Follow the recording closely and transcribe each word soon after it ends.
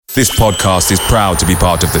This podcast is proud to be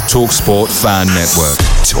part of the TalkSport Fan Network.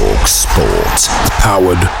 TalkSport.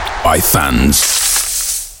 Powered by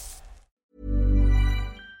fans.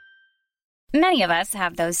 Many of us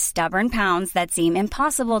have those stubborn pounds that seem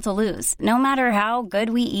impossible to lose, no matter how good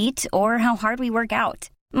we eat or how hard we work out.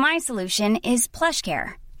 My solution is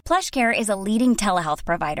PlushCare. PlushCare is a leading telehealth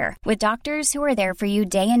provider with doctors who are there for you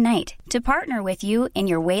day and night to partner with you in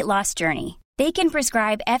your weight loss journey. They can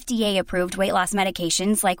prescribe FDA-approved weight loss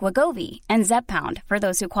medications like Wegovy and Zepbound for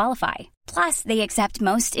those who qualify. Plus, they accept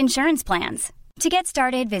most insurance plans. To get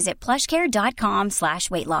started, visit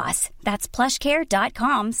plushcare.com/weight loss. That's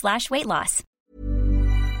plushcare.com/weight loss.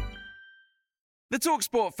 The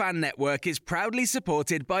TalkSport Fan Network is proudly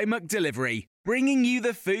supported by McDelivery, bringing you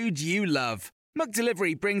the food you love.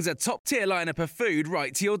 McDelivery brings a top-tier lineup of food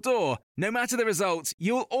right to your door. No matter the result,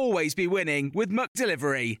 you'll always be winning with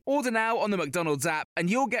McDelivery. Order now on the McDonald's app and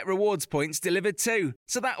you'll get rewards points delivered too.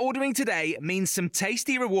 So that ordering today means some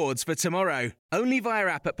tasty rewards for tomorrow. Only via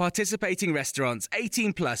app at participating restaurants.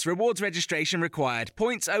 18 plus. Rewards registration required.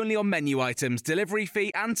 Points only on menu items. Delivery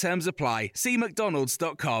fee and terms apply. See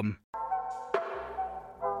mcdonalds.com.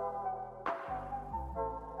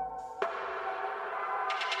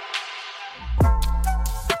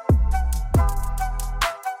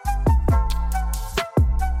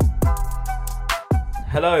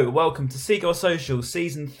 Hello, welcome to SEAGULLS Social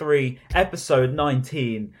Season 3, Episode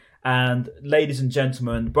 19. And ladies and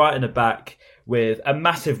gentlemen, Brighton are back with a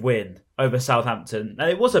massive win over Southampton. And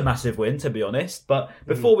it was a massive win, to be honest. But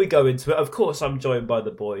before we go into it, of course, I'm joined by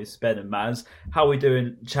the boys, Ben and Maz. How are we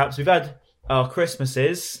doing, chaps? We've had our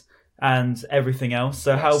Christmases and everything else.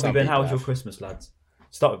 So how have we been? How was your Christmas, lads?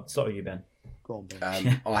 Start with you, Ben. Go on,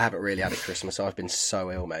 Ben. I haven't really had a Christmas. I've been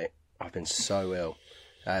so ill, mate. I've been so ill.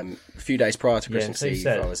 A few days prior to Christmas Eve,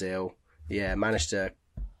 I was ill. Yeah, managed to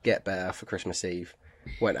get better for Christmas Eve.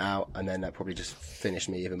 Went out, and then that probably just finished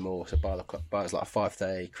me even more. So by it was like a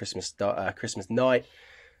 5:30 Christmas night.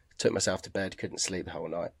 Took myself to bed, couldn't sleep the whole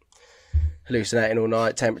night. Hallucinating all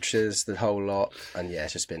night, temperatures, the whole lot. And yeah,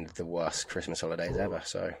 it's just been the worst Christmas holidays ever.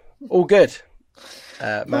 So all good.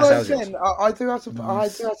 Well, again, I do have to be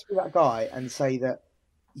that guy and say that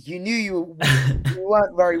you knew you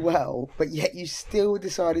weren't very well, but yet you still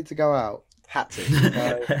decided to go out. Had to.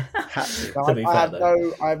 Had to.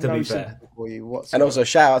 I have no sympathy for you whatsoever. And also,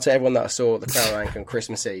 shout out to everyone that I saw at the Crown Rank on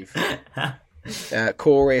Christmas Eve.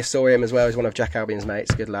 Corey, I saw him as well. He's one of Jack Albion's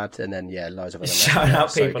mates. Good lad. And then, yeah, loads of other Shouting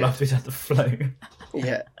out people after he's had the flu.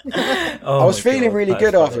 Yeah. I was feeling really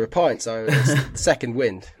good after a pint, so it's second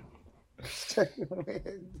wind.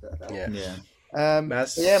 Yeah. Shouting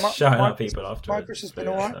out people after. My Christmas has been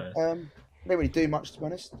alright. Didn't really do much, to be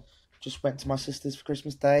honest. Just went to my sister's for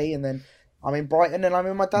Christmas Day, and then I'm in Brighton, and I'm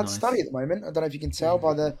in my dad's study at the moment. I don't know if you can tell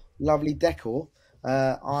by the lovely decor.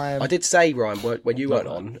 I did say, Ryan, when you weren't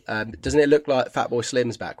on, doesn't it look like Fatboy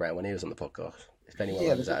Slim's background when he was on the podcast? If anyone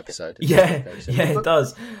remembers that episode. Yeah, it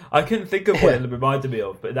does. I couldn't think of what it reminded me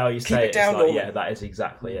of, but now you say it, it's like, yeah, that is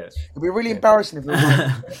exactly it. It'd be really embarrassing if it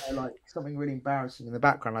was like something really embarrassing in the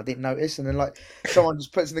background I didn't notice, and then like someone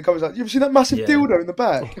just puts in the comments like, "You ever seen that massive dildo in the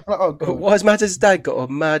back?" I'm like, oh god. Why has Mad's dad got a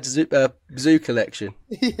mad zoo collection?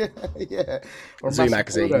 yeah. Or zoo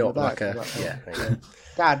magazine, not like a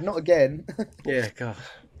Dad, not again. Yeah, God.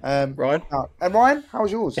 Ryan? And Ryan, how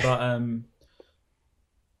was yours? But,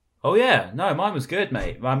 oh yeah, no, mine was good,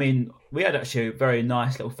 mate. I mean, we had actually a very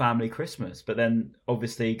nice little family Christmas, but then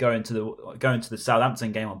obviously going to the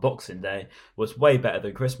Southampton game on Boxing Day was way better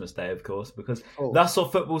than Christmas Day, of course, because that's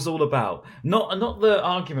what football's all about. Not the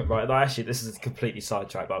argument, right? Like, actually, this is completely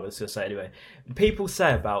sidetracked, but I was going to say anyway. People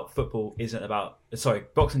say about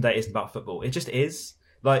Boxing Day isn't about football. It just is.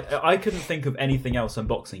 Like, I couldn't think of anything else on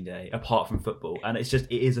Boxing Day apart from football, and it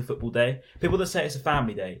is a football day. People that say it's a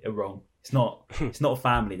family day are wrong. It's not. It's not a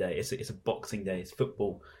family day. It's a Boxing Day. It's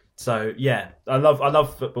football. So yeah, I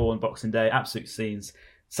love football on Boxing Day. Absolute scenes.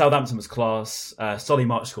 Southampton was class. Solly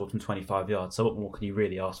March scored from 25 yards. So what more can you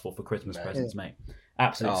really ask for Christmas presents, mate?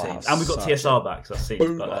 Absolute scenes. And we've got TSR back, so that's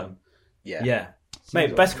scenes. But yeah.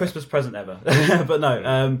 Mate, best Christmas present ever. But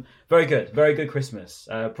no, very good Christmas.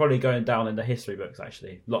 Probably going down in the history books,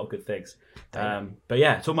 actually. A lot of good things. But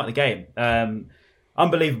yeah, talking about the game.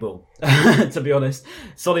 Unbelievable, to be honest.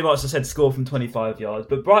 Solly March, I said, scored from 25 yards.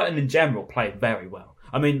 But Brighton in general played very well.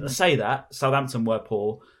 I mean, say that. Southampton were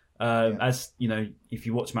poor. As you know, if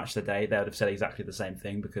you watch Match of the Day, they would have said exactly the same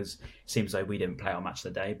thing, because it seems like we didn't play on Match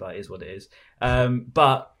of the Day, but it is what it is.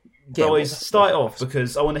 But boys, start off,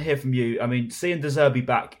 because I want to hear from you. I mean, seeing De Zerbi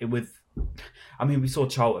back we saw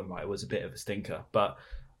Charlton, right? It was a bit of a stinker, but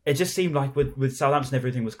it just seemed like with Southampton,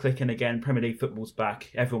 everything was clicking again. Premier League football's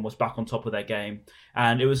back. Everyone was back on top of their game.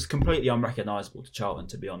 And it was completely unrecognisable to Charlton,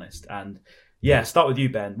 to be honest. And yeah, start with you,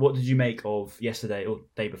 Ben. What did you make of yesterday or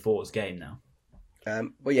day before's game now?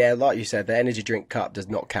 Well, yeah, like you said, the Energy Drink Cup does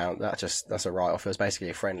not count. That's a write-off. It was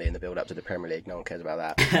basically a friendly in the build-up to the Premier League. No one cares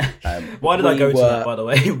about that. Why did I go to that, by the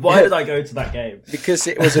way? Why did I go to that game? Because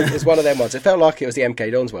it was one of them ones. It felt like it was the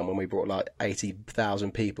MK Dons one when we brought like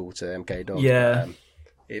 80,000 people to MK Dons. Yeah.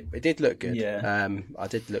 It did look good. Yeah. I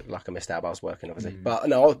did look like I missed out, but I was working, obviously. But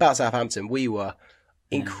no, about Southampton, we were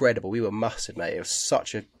incredible. We were mustard, mate. It was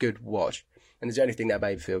such a good watch. And it's the only thing that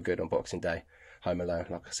made me feel good on Boxing Day. Home alone,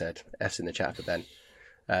 like I said. F's in the chat for Ben.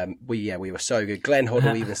 We were so good. Glenn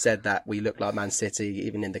Hoddle even said that we looked like Man City,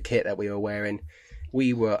 even in the kit that we were wearing.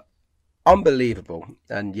 We were unbelievable.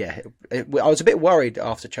 And yeah, I was a bit worried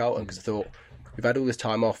after Charlton because I thought we've had all this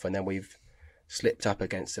time off and then we've slipped up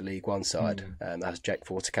against the League One side. That's Jake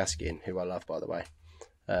Fortakaskian, who I love, by the way.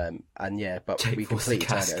 And yeah, but Jake we completely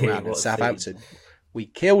turned it around. And what a Southampton, we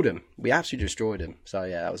killed him. We absolutely destroyed him. So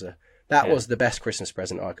yeah, that was the best Christmas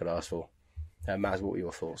present I could ask for. Maz, what were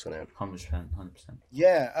your thoughts on it? 100%.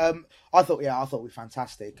 Yeah, I thought we were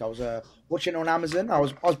fantastic. I was watching it on Amazon. I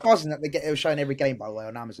was buzzing that they were showing every game, by the way,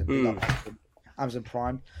 on Amazon. Amazon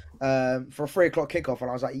Prime for a 3:00 kickoff,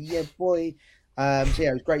 and I was like, yeah, boy. So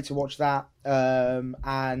yeah, it was great to watch that.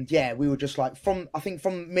 And yeah, we were just like from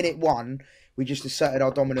minute one, we just asserted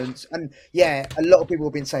our dominance. And yeah, a lot of people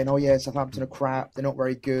have been saying, oh yeah, Southampton are crap. They're not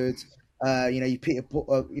very good.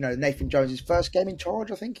 Nathan Jones' first game in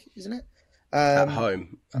charge, I think, isn't it? At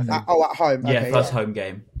home. At home. Yeah, okay, first home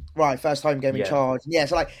game. Right, first home game in charge. Yeah,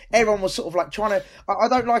 so like everyone was sort of like trying to. I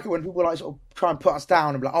don't like it when people like sort of try and put us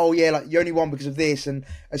down and be like, oh yeah, like you only won because of this, and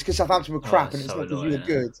it's because Southampton were crap and it's not because you were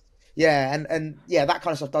good. Yeah, and yeah, that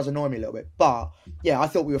kind of stuff does annoy me a little bit. But yeah, I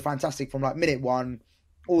thought we were fantastic from like minute one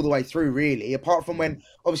all the way through, really. Apart from when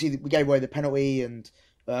obviously we gave away the penalty and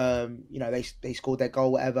they scored their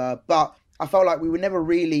goal, whatever. But I felt like we were never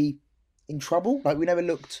really in trouble. Like we never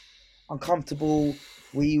looked uncomfortable.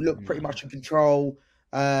 We looked pretty much in control,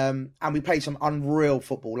 and we played some unreal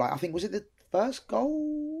football. Like I think was it the first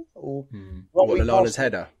goal or Lallana's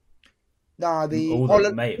header? No, the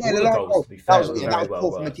goals. To be fair, that was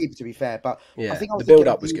poor from the keeper. To be fair, but yeah, I think the build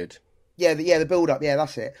up was good. Yeah, the build up. Yeah,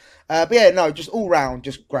 that's it. But yeah, no, just all round,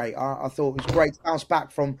 just great. I thought it was great to bounce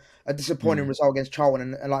back from a disappointing result against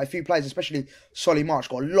Charlton, and like a few players, especially Solly March,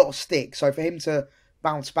 got a lot of stick. So for him to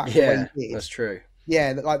bounce back, the way he did, that's true.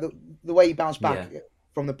 Yeah, like the way he bounced back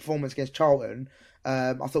from the performance against Charlton,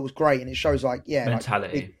 I thought was great, and it shows like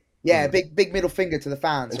mentality. Big middle finger to the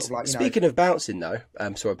fans. Sort of like, speaking of bouncing, though,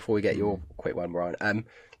 sorry, before we get your quick one, Brian.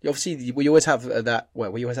 Obviously, we always have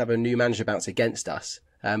we always have a new manager bounce against us.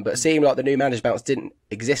 But it seemed like the new manager bounce didn't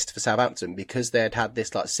exist for Southampton because they'd had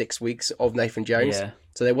this like 6 weeks of Nathan Jones. Yeah.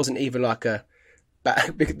 So there wasn't even like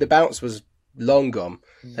the bounce was long gone.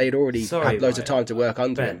 They'd already had loads of time to work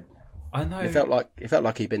under him. I know. It felt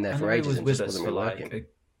like he'd been there for ages. He was with us for like.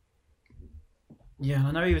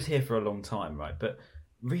 I know he was here for a long time, right? But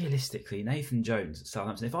realistically, Nathan Jones at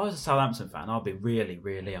Southampton. If I was a Southampton fan, I'd be really,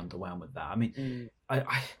 really underwhelmed with that. I mean,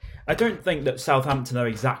 I don't think that Southampton are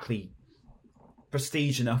exactly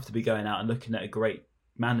prestige enough to be going out and looking at a great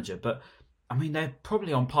manager, but I mean they're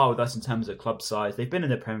probably on par with us in terms of club size. They've been in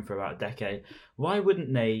the Prem for about a decade. Why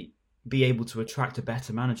wouldn't they be able to attract a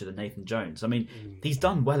better manager than Nathan Jones? I mean, he's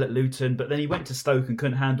done well at Luton, but then he went to Stoke and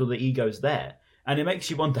couldn't handle the egos there, and it makes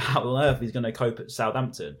you wonder how on earth he's going to cope at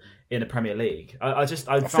Southampton in the Premier League. I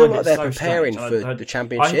feel like they're preparing for the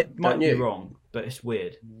Championship. I might be wrong, but it's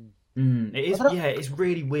weird. It is. Yeah, it's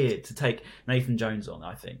really weird to take Nathan Jones on.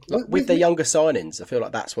 I think with the younger signings, I feel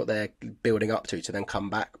like that's what they're building up to then come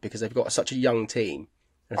back because they've got such a young team.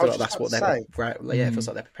 I feel like that's what they're. It feels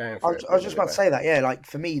like they're preparing for. I was just about to say that. Yeah, like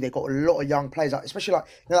for me, they've got a lot of young players, especially like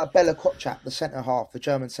that Bella Kotchap, the centre half, the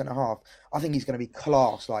German centre half. I think he's going to be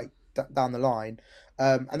class, like down the line.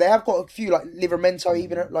 And they have got a few like Livramento,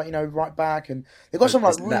 even at right back, and they've got some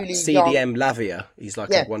like really CDM young... Lavia. He's like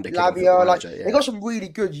a wonder kid. Lavia, they've got some really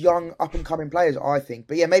good young up and coming players, I think.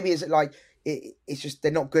 But yeah, maybe is it like it's just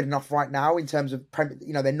they're not good enough right now in terms of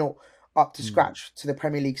they're not up to scratch to the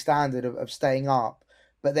Premier League standard of staying up.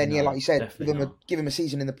 But then like you said, give them a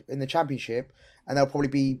season in the Championship, and they'll probably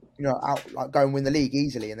be out like go and win the league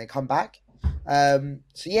easily, and then come back. So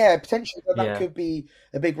yeah, potentially that could be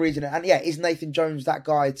a big reason. And yeah, is Nathan Jones that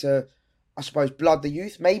guy to, I suppose, blood the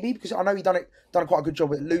youth? Maybe, because I know he done quite a good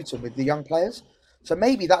job at Luton with the young players. So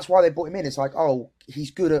maybe that's why they brought him in. It's like, oh,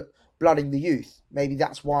 he's good at blooding the youth. Maybe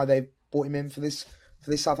that's why they brought him in for this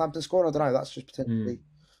Southampton squad. I don't know. That's just potentially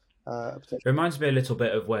It reminds me a little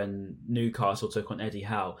bit of when Newcastle took on Eddie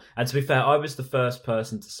Howe. And to be fair, I was the first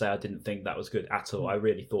person to say I didn't think that was good at all. I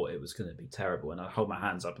really thought it was going to be terrible. And I hold my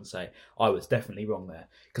hands up and say I was definitely wrong there.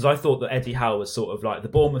 Because I thought that Eddie Howe was sort of like the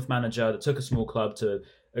Bournemouth manager that took a small club to,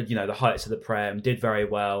 the heights of the Prem, did very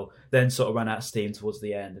well, then sort of ran out of steam towards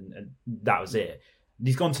the end, and that was it.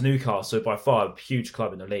 He's gone to Newcastle, by far a huge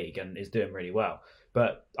club in the league, and is doing really well.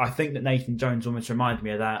 But I think that Nathan Jones almost reminded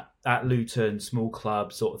me of that at Luton, small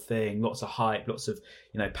club sort of thing, lots of hype, lots of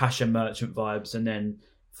passion merchant vibes, and then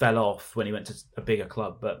fell off when he went to a bigger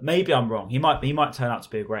club. But maybe I'm wrong. He might turn out to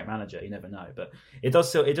be a great manager. You never know. But it does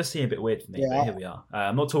seem a bit weird for me. Yeah. But here we are.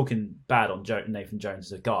 I'm not talking bad on Nathan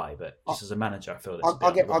Jones as a guy, but just as a manager, I feel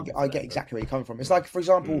I get exactly where you're coming from. It's like, for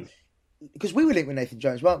example. Because we were linked with Nathan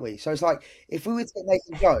Jones, weren't we? So it's like, if we were to get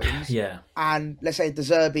Nathan Jones, and let's say De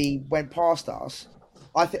Zerbi went past us,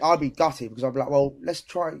 I think I'd be gutted, because I'd be like, well, let's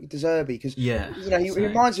try De Zerbi, because he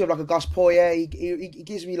reminds me of like a Gus Poyet. He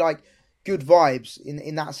gives me like good vibes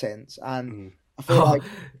in that sense, and I feel like.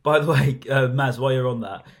 By the way, Maz, while you're on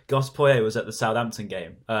that, Gus Poyet was at the Southampton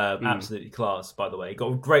game. Absolutely class, by the way. He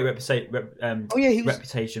got a great reputation.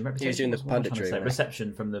 Reputation. He was doing the punditry.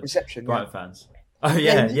 Reception from the Brighton fans. Oh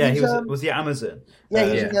yeah. Was he at Amazon?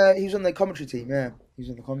 Yeah, he was on the commentary team. Yeah, he was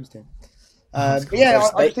on the commentary team.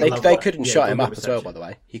 Cool. They couldn't shut him up as well. By the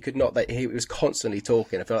way, he could not. He was constantly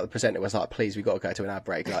talking. I feel like the presenter was like, "Please, we got to go to an ad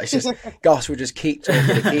break." Like, it's just Gus will just keep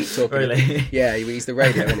talking and keep talking. Really? Yeah, he's the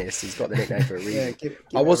radio, isn't he? He's got the nickname for a reason.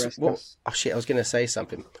 I was going to say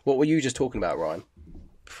something. What were you just talking about, Ryan?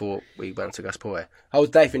 Before we went to Gus Poyet,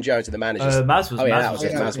 Nathan Jones and the managers. Maz was.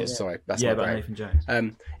 Maz was. Sorry, that's my brain. Nathan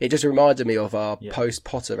Jones. It just reminded me of our post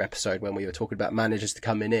Potter episode when we were talking about managers to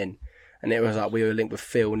coming in, and it was like we were linked with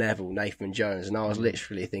Phil Neville, Nathan Jones, and I was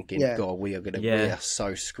literally thinking, God, we are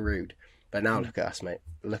so screwed. But now look at us, mate.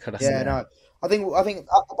 Look at us. Yeah, no. I think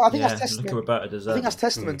that's testament. I think that's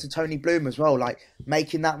testament to Tony Bloom as well, like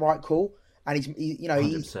making that right call, and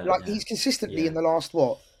he's consistently in the last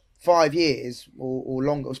 5 years or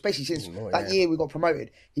longer, especially since year we got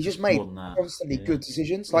promoted, he's just made constantly good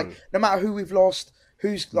decisions. Like no matter who we've lost,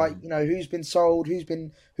 who's who's been sold,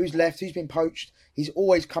 who's left, who's been poached, he's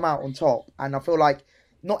always come out on top. And I feel like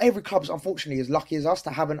not every club's unfortunately as lucky as us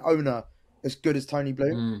to have an owner as good as Tony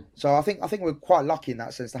Bloom. So I think we're quite lucky in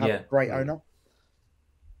that sense to have a great owner.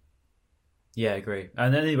 Yeah, I agree.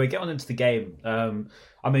 And anyway, get on into the game.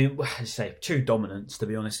 True dominance, to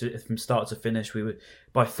be honest. From start to finish, we were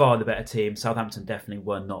by far the better team. Southampton definitely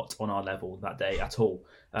were not on our level that day at all.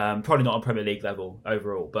 Probably not on Premier League level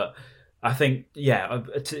overall. But I think, you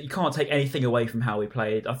can't take anything away from how we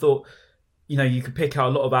played. I thought, you could pick out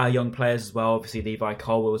a lot of our young players as well. Obviously, Levi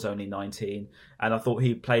Colwell was only 19. And I thought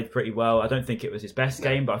he played pretty well. I don't think it was his best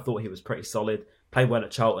game, but I thought he was pretty solid. Played well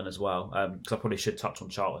at Charlton as well, because I probably should touch on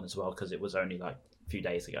Charlton as well, because it was only like a few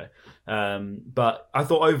days ago. But I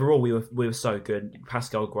thought overall we were so good.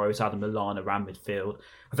 Pascal Gross, Adam Lallana ran midfield.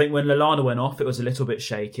 I think when Lallana went off, it was a little bit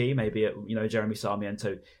shaky. Maybe Jeremy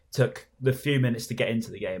Sarmiento took the few minutes to get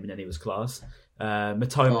into the game, and then he was class.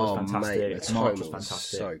 Matoma was fantastic. Mark was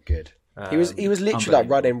fantastic. So good. He was literally like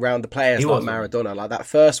running around the players like Maradona. Like that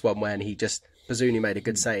first one when he just Bazuni made a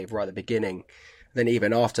good save right at the beginning. Then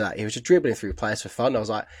even after that, he was just dribbling through players for fun. I was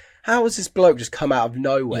like, how has this bloke just come out of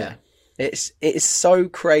nowhere? Yeah. It is so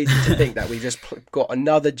crazy to think that we've just got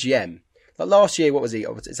another gem. Like last year, what was he?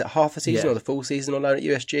 Is it half a season or the full season on loan at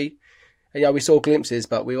USG? And we saw glimpses,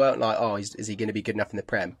 but we weren't like, is he going to be good enough in the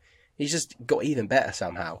Prem? He's just got even better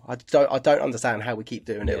somehow. I don't understand how we keep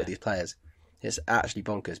doing it with these players. It's actually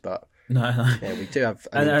bonkers, but we do have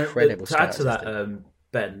an incredible to add to that,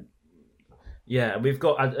 Ben. Yeah, we've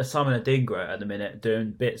got Simon Adingra at the minute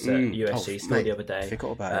doing bits at USC still the other day.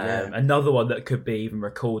 Forgot about it, Another one that could be even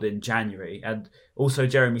recalled in January. And also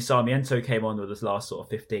Jeremy Sarmiento came on with his last sort of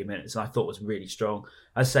 15 minutes and I thought was really strong.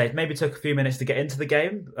 As I say, it maybe took a few minutes to get into the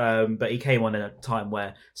game, but he came on in a time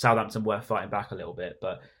where Southampton were fighting back a little bit.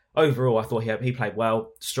 But overall, I thought he played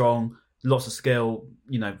well, strong, lots of skill,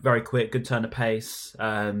 very quick, good turn of pace,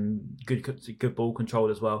 good ball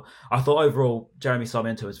control as well. I thought overall Jeremy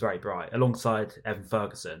Sarmiento was very bright, alongside Evan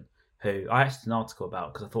Ferguson, who I actually did an article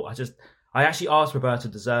about because I thought I actually asked Roberto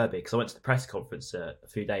De Zerbi because I went to the press conference a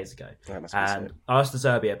few days ago, and I asked De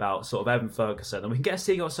Zerbi about sort of Evan Ferguson, and we can get a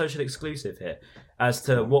SEAGULLS social exclusive here as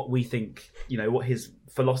to what we think, what his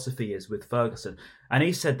philosophy is with Ferguson, and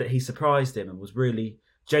he said that he surprised him and was really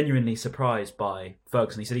genuinely surprised by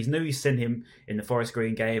Ferguson. He said he knew he'd seen him in the Forest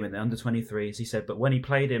Green game and the under-23s. He said, but when he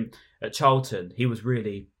played him at Charlton, he was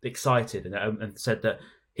really excited and said that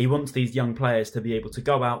he wants these young players to be able to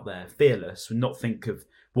go out there fearless and not think of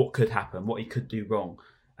what could happen, what he could do wrong.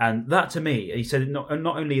 And that, to me, he said not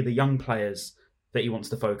only the young players that he wants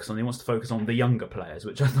to focus on, he wants to focus on the younger players,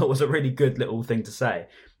 which I thought was a really good little thing to say.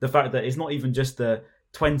 The fact that it's not even just the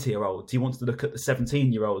 20-year-olds, he wants to look at the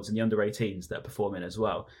 17-year-olds and the under-18s that are performing as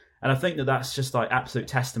well. And I think that that's just like absolute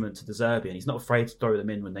testament to De Zerbi, and he's not afraid to throw them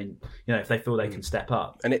in when they, if they feel they can step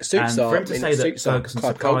up. And it suits our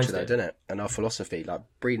club culture, though, doesn't it? And our philosophy, like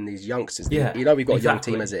breeding these youngsters. Yeah, we've got a young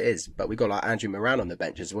team as it is, but we've got like Andrew Moran on the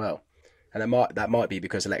bench as well. And that might be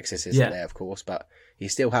because Alexis isn't there, of course, but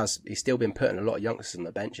he's still been putting a lot of youngsters on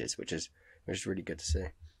the benches, which is really good to see.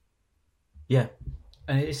 Yeah.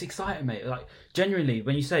 And it's exciting, mate. Like, genuinely,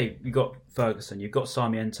 when you say you've got Ferguson, you've got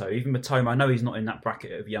Sarmiento, even Matoma, I know he's not in that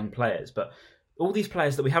bracket of young players, but all these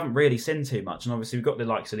players that we haven't really seen too much, and obviously we've got the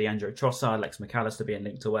likes of Leandro Trossard, Alex McAllister being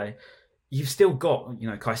linked away. You've still got,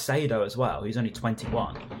 Caicedo as well, who's only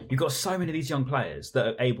 21. You've got so many of these young players that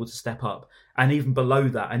are able to step up, and even below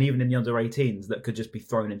that, and even in the under-18s that could just be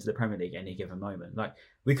thrown into the Premier League at any given moment. Like,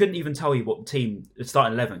 we couldn't even tell you what the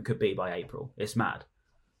starting 11 could be by April. It's mad.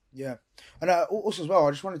 Yeah. And also as well,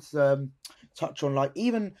 I just wanted to touch on, like,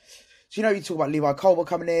 even, so, you talk about Levi Colwill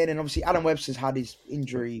coming in, and obviously Adam Webster's had his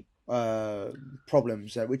injury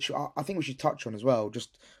problems, which I think we should touch on as well,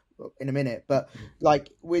 just in a minute. But,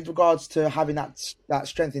 like, with regards to having that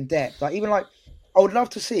strength in depth, like, even, like, I would love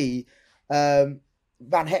to see Van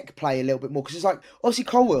Heck play a little bit more, because it's like, obviously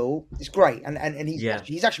Colwill is great, and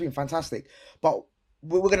he's actually been fantastic, but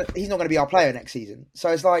he's not going to be our player next season. So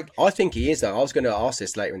it's like, I think he is, though. I was going to ask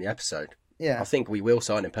this later in the episode. Yeah, I think we will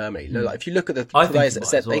sign him permanently. Like, if you look at the players that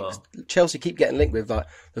said Chelsea keep getting linked with, like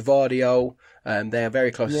the Vardiol, they are very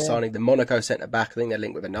close to signing the Monaco centre back. I think they're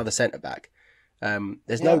linked with another centre back.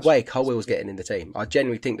 There's no way Colwill's getting in the team. I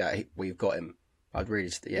genuinely think that we've got him. I'd really,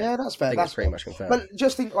 that's fair. That's pretty much confirmed. But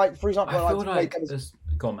just think, like, for example, I feel like there's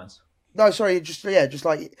comments. No, sorry, just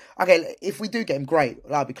like, okay, if we do get him, great,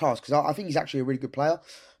 that'd be class, because I think he's actually a really good player.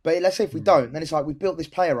 But let's say if we don't, then it's like we built this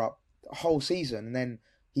player up a whole season, and then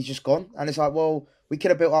he's just gone. And it's like, well, we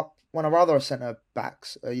could have built up one of our other centre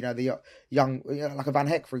backs, the young, like a Van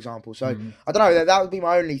Heck, for example. So I don't know. That would be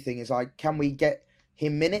my only thing. Is like, can we get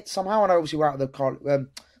him minutes somehow? And obviously we're out of the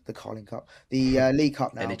Carling Cup, the League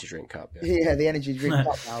Cup now, Energy Drink Cup. Yeah, the Energy Drink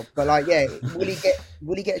Cup now. But like, yeah, will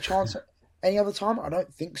he get a chance at any other time? I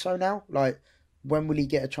don't think so now. Like, when will he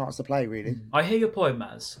get a chance to play? Really, I hear your point,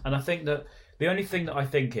 Maz, and I think that the only thing that I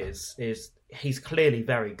think is he's clearly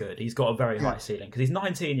very good. He's got a very high ceiling because he's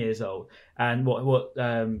 19 years old, and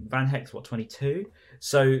Van Heck's 22.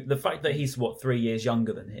 So the fact that he's 3 years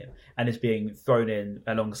younger than him and is being thrown in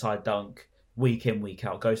alongside Dunk week in, week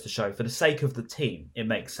out goes to show, for the sake of the team, it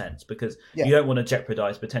makes sense, because you don't want to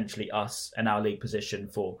jeopardise potentially us and our league position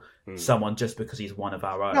for someone just because he's one of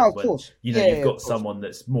our own. No, of course. You've got someone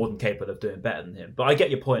that's more than capable of doing better than him. But I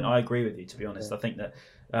get your point. I agree with you, to be honest. I think that,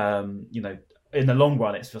 in the long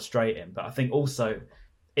run, it's frustrating. But I think also,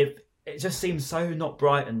 it just seems so not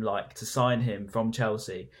Brighton-like to sign him from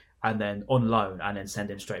Chelsea and then on loan and then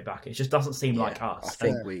send him straight back. It just doesn't seem like us. I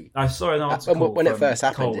think I saw an article when it first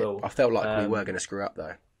happened. I felt like we were going to screw up,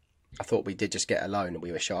 though. I thought we did just get a loan and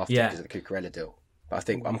we were shafted because of the Cucurella deal. But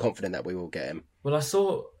I'm confident that we will get him. Well, I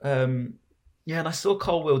saw, and I saw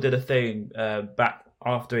Colwill did a thing back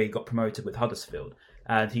after he got promoted with Huddersfield,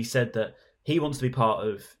 and he said that he wants to be part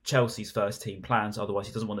of Chelsea's first team plans. Otherwise,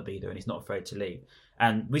 he doesn't want to be there, and he's not afraid to leave.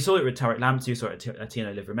 And we saw it with Tarek Lamptey, we saw it with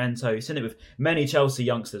Tino Livramento. We've seen it with many Chelsea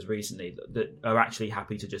youngsters recently that are actually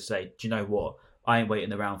happy to just say, do you know what? I ain't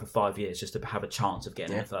waiting around for 5 years just to have a chance of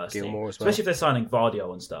getting in the first team. As well. Especially if they're signing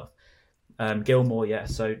Vardiol and stuff. Gilmore, yeah.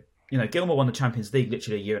 So, Gilmore won the Champions League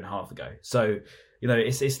literally a year and a half ago. So,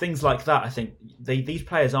 it's things like that. I think these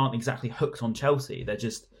players aren't exactly hooked on Chelsea. They're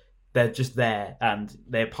just there, and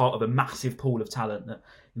they're part of a massive pool of talent that,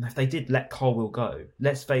 if they did let Colwill go,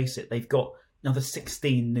 let's face it, they've got another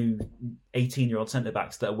 16 new 18-year-old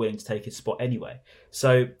centre-backs that are willing to take his spot anyway.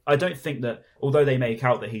 So I don't think that, although they make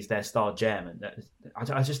out that he's their star gem,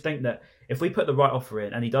 I just think that if we put the right offer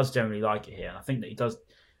in, and he does generally like it here, and I think that he does,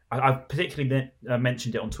 I've particularly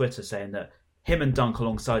mentioned it on Twitter, saying that him and Dunk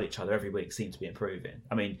alongside each other every week seem to be improving.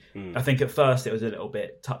 I mean, I think at first it was a little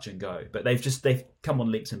bit touch and go, but they've come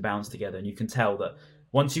on leaps and bounds together, and you can tell that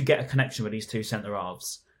once you get a connection with these two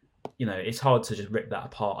centre-halves, it's hard to just rip that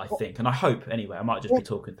apart, I think. And I hope, anyway, I might just be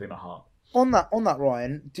talking through my heart. On that,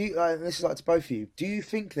 Ryan, do you, this is like to both of you, do you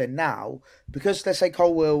think then now, because let's say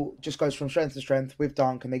Colwill just goes from strength to strength with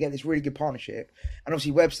Dunk and they get this really good partnership, and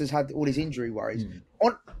obviously Webster's had all his injury worries,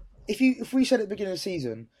 if we said at the beginning of the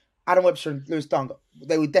season, Adam Webster and Lewis Dunk,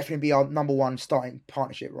 they would definitely be our number one starting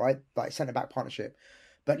partnership, right? Like centre-back partnership.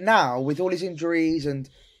 But now, with all his injuries and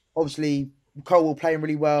obviously Colwill playing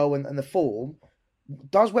really well and the form,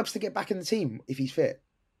 Does Webster get back in the team if he's fit?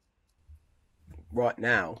 Right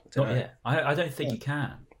now, not yet. I don't think he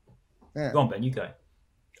can. Yeah. Go on, Ben. You go.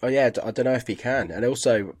 Oh yeah, I don't know if he can. And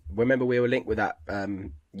also, remember we were linked with that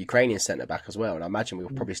Ukrainian centre back as well, and I imagine we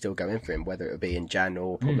will probably still go in for him, whether it will be in Jan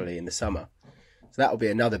or probably in the summer. So that will be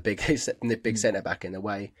another big centre back in the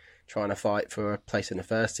way, trying to fight for a place in the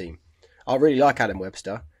first team. I really like Adam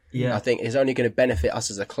Webster. Yeah, I think it's only going to benefit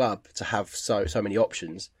us as a club to have so many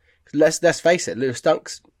options. Let's face it, Lewis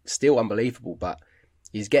Dunk's still unbelievable, but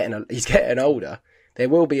he's getting older. There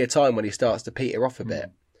will be a time when he starts to peter off a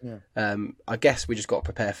bit. Yeah. I guess we just got to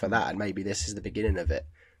prepare for that, and maybe this is the beginning of it,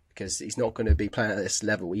 because he's not going to be playing at this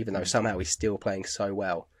level, even though somehow he's still playing so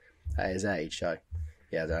well at his age. So,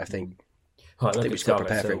 yeah, I think we just got to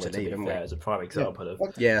prepare for him to leave, haven't we? As a prime example of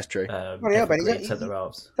that's true.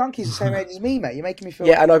 Dunky's the same age as me, mate. You're making me feel.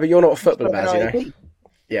 Yeah, I know, but you're not a footballer, Baz, you know.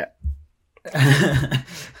 Yeah.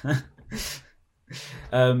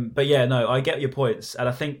 But yeah, no, I get your points, and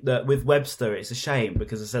I think that with Webster, it's a shame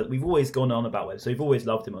because I said we've always gone on about Webster. We've always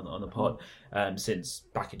loved him on the pod since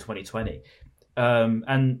back in 2020,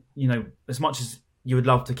 and you know, as much as you would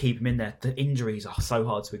love to keep him in there, the injuries are so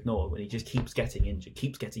hard to ignore when he just keeps getting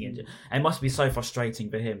injured, and it must be so frustrating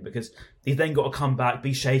for him because he's then got to come back,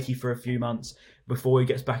 be shaky for a few months before he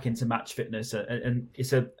gets back into match fitness, and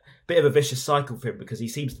it's a bit of a vicious cycle for him because he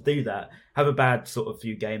seems to do that, have a bad sort of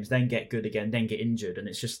few games, then get good again, then get injured, and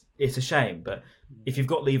it's a shame. But if you've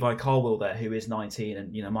got Levi Colwill there, who is 19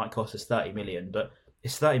 and you know might cost us 30 million, but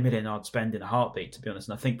it's 30 million I'd spend in a heartbeat, to be honest.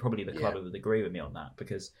 And I think probably the club would agree with me on that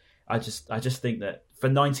because I just think that for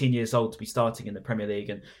 19 years old to be starting in the Premier League,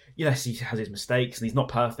 and yes, he has his mistakes and he's not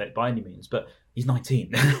perfect by any means, but he's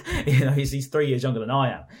 19. You know, he's 3 years younger than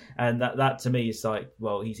I am, and that to me is like,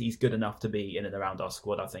 well, he's good enough to be in and around our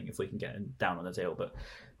squad. I think if we can get him down on the deal, but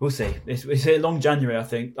we'll see. It's a long January. I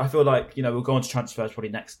think. I feel like we'll go on to transfers probably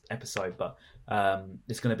next episode, but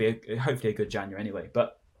it's going to be hopefully a good January anyway.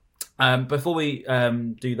 But before we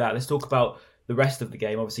do that, let's talk about the rest of the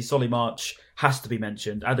game. Obviously, Solly March has to be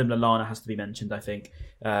mentioned. Adam Lallana has to be mentioned, I think.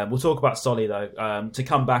 We'll talk about Solly, though. To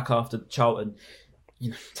come back after Charlton,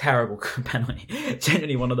 terrible penalty.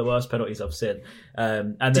 Genuinely one of the worst penalties I've seen.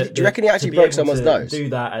 And do you reckon he actually broke someone's nose? Do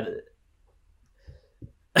that.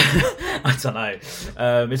 I don't know.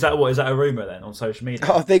 Is that a rumour then on social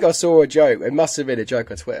media? I think I saw a joke. It must have been a joke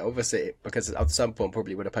on Twitter, obviously, because at some point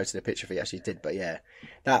probably would have posted a picture if he actually did. But yeah,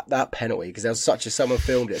 that penalty, because there was someone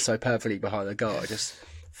filmed it so perfectly behind the goal, it just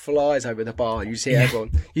flies over the bar, and you see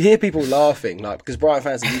everyone. You hear people laughing, like because Brighton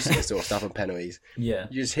fans are used to this sort of stuff on penalties. Yeah,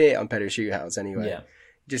 you just hear it on penalty shootouts anyway. Yeah.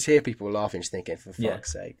 You just hear people laughing, just thinking, for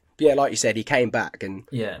fuck's sake. But yeah, like you said, he came back and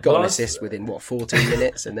got an assist within 14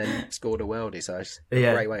 minutes, and then scored a worldie. So it's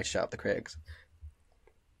a great way to shut up the critics.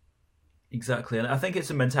 Exactly, and I think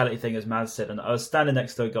it's a mentality thing, as Maz said. And I was standing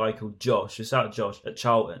next to a guy called Josh, who's out Josh at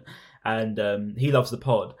Charlton, and he loves the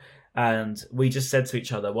pod. And we just said to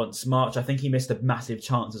each other once, March, I think he missed a massive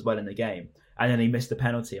chance as well in the game. And then he missed the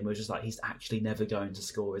penalty, and we were just like, he's actually never going to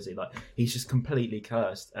score, is he? Like, he's just completely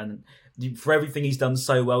cursed. And for everything he's done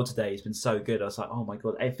so well today, he's been so good. I was like, oh my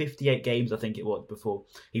God, 58 games, I think it was, before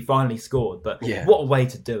he finally scored. But what a way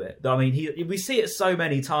to do it. I mean, we see it so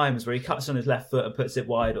many times where he cuts on his left foot and puts it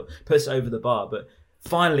wide or puts it over the bar. But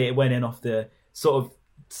finally it went in off the sort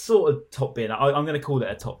of top bin. I'm going to call it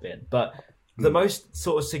a top bin. But the most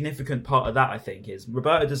sort of significant part of that, I think, is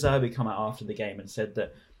Roberto De Zerbi come out after the game and said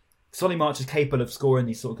that Solly March is capable of scoring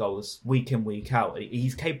these sort of goals week in, week out.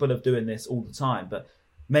 He's capable of doing this all the time, but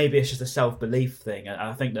maybe it's just a self-belief thing. And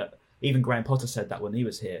I think that even Graham Potter said that when he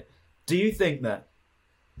was here. Do you think that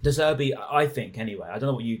De Zerbi, I think anyway, I don't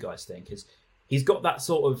know what you guys think, is he's got that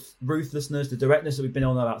sort of ruthlessness, the directness that we've been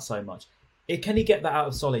on about so much. Can he get that out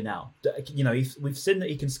of Solly now? We've seen that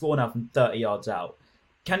he can score now from 30 yards out.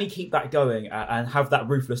 Can he keep that going and have that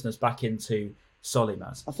ruthlessness back into Solly,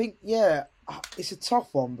 Maz? I think, it's a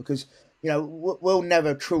tough one because, we'll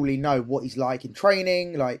never truly know what he's like in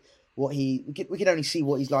training, like we can only see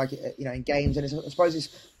what he's like, in games. And I suppose it's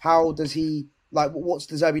how does he, like, what's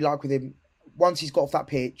De Zerbi like with him once he's got off that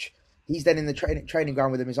pitch? He's then in the training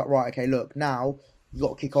ground with him. He's like, right, okay, look, now you've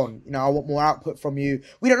got to kick on. I want more output from you.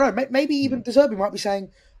 We don't know. Maybe even De Zerbi might be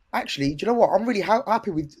saying, actually, do you know what? I'm really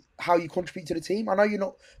happy with how you contribute to the team. I know you're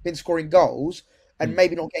not been scoring goals and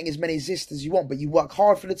maybe not getting as many assists as you want, but you work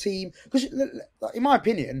hard for the team. Because, in my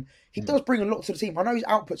opinion, he does bring a lot to the team. I know his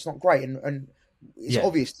output's not great, and it's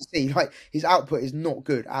obvious to see. Like, his output is not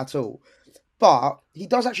good at all. But he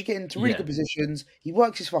does actually get into really good positions. He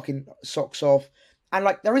works his fucking socks off. And,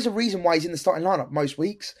 like, there is a reason why he's in the starting lineup most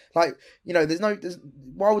weeks. Like,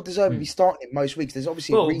 why would De Zerbi be starting him most weeks? There's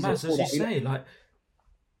obviously a reason Maz, for that. As you say, like,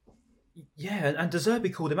 Yeah, and De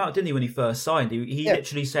Zerbi called him out, didn't he, when he first signed? He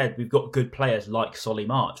literally said, we've got good players like Solly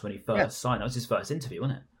March when he first signed. That was his first interview,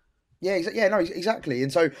 wasn't it? Yeah, no, exactly.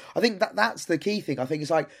 And so I think that's the key thing. I think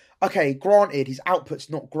it's like, okay, granted, his output's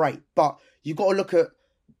not great, but you've got to look at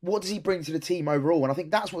what does he bring to the team overall. And I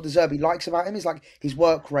think that's what De Zerbi likes about him, is like his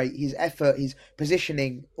work rate, his effort, his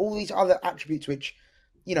positioning, all these other attributes which,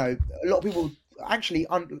 you know, a lot of people actually,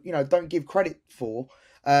 don't give credit for.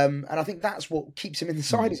 And I think that's what keeps him in the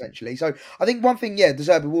side, essentially. So I think one thing, De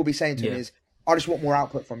Zerbi will be saying to him is, I just want more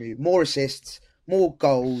output from you, more assists, more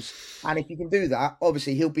goals. And if you can do that,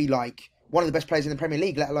 obviously he'll be like one of the best players in the Premier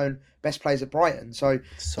League, let alone best players at Brighton. So,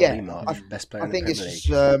 best player in the Premier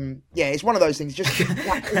League. It's one of those things. Just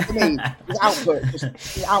for me, his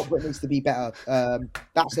output needs to be better.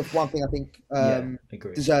 That's the one thing I think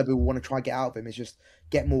De Zerbi will want to try and get out of him, is just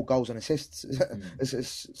get more goals and assists.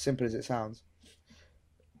 As simple as it sounds.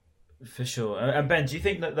 For sure. And Ben, do you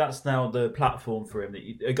think that that's now the platform for him? That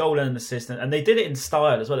a goal and an assist, and they did it in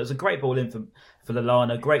style as well. It was a great ball in for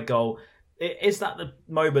Lallana, great goal. Is that the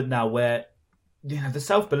moment now where the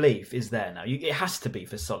self-belief is there now? It has to be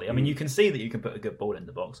for Solly. I mean, you can see that you can put a good ball in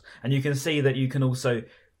the box, and you can see that you can also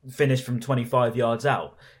finish from 25 yards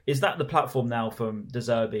out. Is that the platform now from De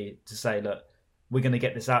Zerbi to say, look, we're going to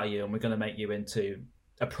get this out of you, and we're going to make you into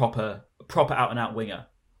a proper out-and-out winger?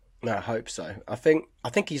 No, I hope so. I think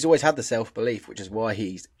he's always had the self-belief, which is why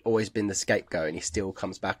he's always been the scapegoat, and he still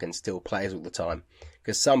comes back and still plays all the time.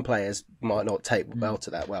 Because some players might not take well to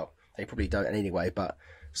that. Well, they probably don't anyway, but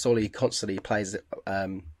Solly constantly plays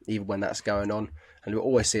even when that's going on. And we'll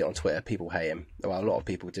always see it on Twitter. People hate him. Well, a lot of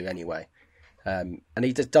people do anyway. And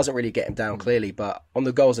he just doesn't really get him down clearly. But on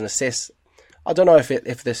the goals and assists, I don't know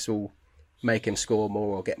if this will make him score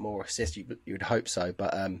more or get more assists. You would hope so.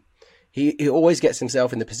 But he always gets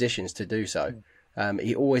himself in the positions to do so.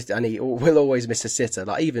 He will always miss a sitter.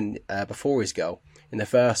 Like even before his goal in the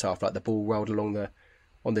first half, like the ball rolled along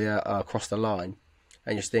across the line,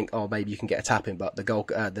 and you just think, oh, maybe you can get a tap in, but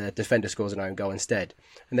the defender scores an own goal instead.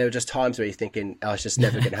 And there were just times where you're thinking, oh, it's just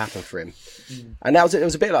never going to happen for him. And it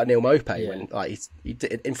was a bit like Neil Maupay when like he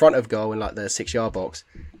in front of goal in like the 6-yard box,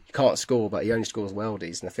 he can't score, but he only scores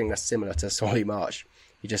worldies. And I think that's similar to Solly March.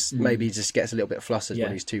 He just maybe gets a little bit flustered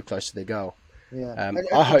when he's too close to the goal. Yeah.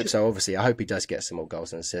 I hope so. Obviously, I hope he does get some more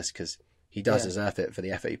goals and assists, because he does deserve it for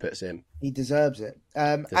the effort he puts in. He deserves it.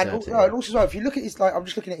 And also, if you look at his, I'm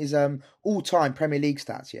just looking at his all-time Premier League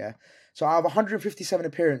stats. Yeah. So out of 157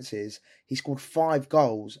 appearances, he scored 5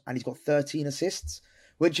 goals and he's got 13 assists.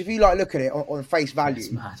 Which, if you look at it on face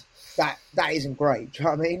value, that isn't great. Do you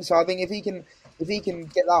know what I mean? So I think if he can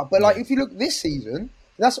get that, but if you look this season.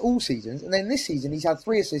 That's all seasons. And then this season, he's had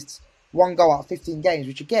 3 assists, 1 goal out of 15 games,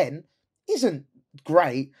 which again, isn't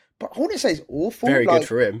great. But I wouldn't say it's awful. Very good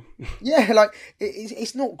for him. Yeah,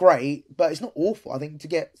 it's not great, but it's not awful. I think to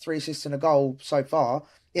get 3 assists and a goal so far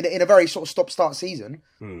in a very sort of stop-start season,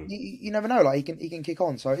 you never know. He can kick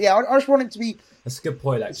on. So yeah, I just want him to be. That's a good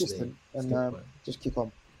point, actually. And just kick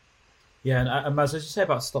on. Yeah, and Maz, as you say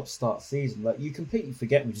about stop-start season, you completely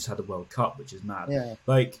forget we just had a World Cup, which is mad. Yeah.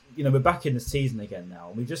 We're back in the season again now,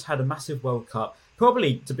 and we've just had a massive World Cup.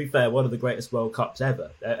 Probably, to be fair, one of the greatest World Cups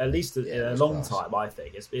ever, at least in a long time, I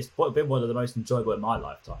think. It's been one of the most enjoyable in my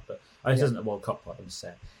lifetime, but this isn't a World Cup, I'm just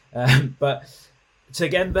saying. But to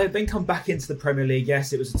again, they've then come back into the Premier League.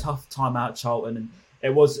 Yes, it was a tough time out at Charlton, and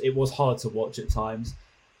it was hard to watch at times.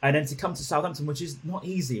 And then to come to Southampton, which is not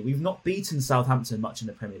easy. We've not beaten Southampton much in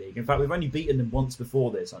the Premier League. In fact, we've only beaten them once before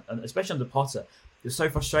this, and especially under Potter. It was so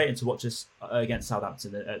frustrating to watch us against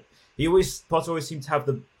Southampton. Potter always seemed to have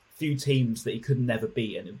the few teams that he could never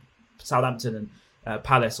beat, and Southampton and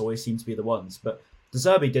Palace always seem to be the ones. But De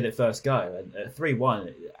Zerbi did it first go, and 3-1,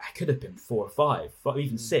 it could have been 4 or 5, or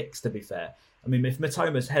even 6, to be fair. I mean, if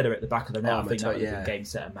Matoma's header at the back of the net, I think that would have been game,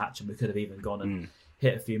 set, and match, and we could have even gone and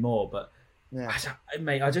hit a few more. But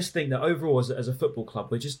mate, I just think that overall, as a football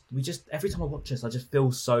club, we just every time I watch this, I just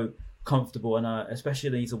feel so comfortable, and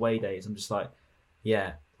especially these away days, I'm just like,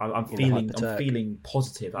 I'm feeling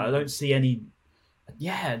positive. I don't see any.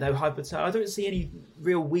 I don't see any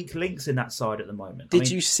real weak links in that side at the moment. Did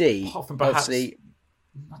you see? Apart from perhaps, I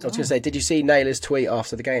was going to say, did you see Naylor's tweet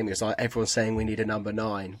after the game? It was like, everyone's saying we need a number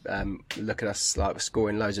 9. Look at us,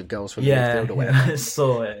 scoring loads of goals from the midfield or whatever. I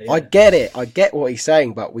saw it. Yeah. I get it. I get what he's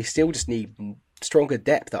saying, but we still just need stronger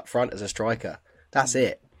depth up front as a striker. That's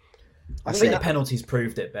it. I think the penalties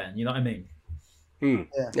proved it, Ben. You know what I mean? Yeah,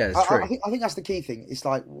 it's true. I think that's the key thing. It's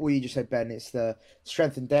like what you just said, Ben. It's the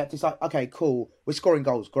strength and depth. It's like, okay, cool. We're scoring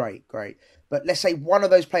goals. Great. But let's say one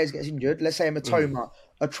of those players gets injured. Let's say a Matoma,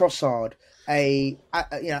 a Trossard, a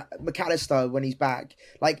McAllister when he's back.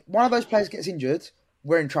 Like one of those players gets injured,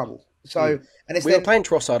 we're in trouble. So, and it's we were playing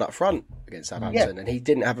Trossard up front against Southampton, and he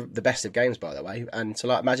didn't have the best of games, by the way. And so,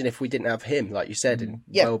 like, imagine if we didn't have him, like you said, and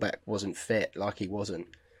Welbeck wasn't fit, like he wasn't.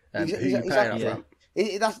 Who are you playing up front?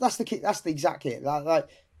 That's the exact kit. Like,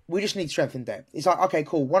 we just need strength in depth. It's like, okay,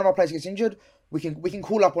 cool. One of our players gets injured, we can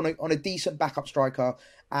call up on a decent backup striker,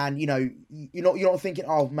 and you're not thinking,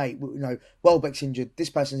 oh mate, Welbeck's injured, this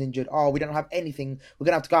person's injured, oh we don't have anything, we're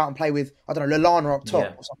gonna have to go out and play with, I don't know, Lallana up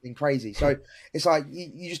top or something crazy. So it's like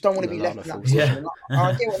you just don't want to be left in that position.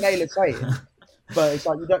 I get what Naylor's saying, but it's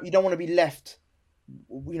like you don't want to be left,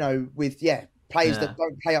 with players that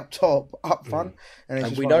don't play up top, up front.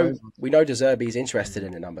 And we know De Zerbi's interested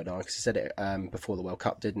in a number 9 because he said it before the World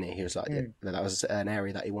Cup, didn't he? He was like, that was an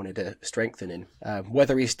area that he wanted to strengthen in.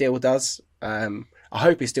 Whether he still does, I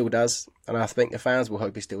hope he still does, and I think the fans will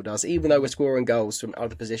hope he still does, even though we're scoring goals from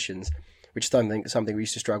other positions, which is something we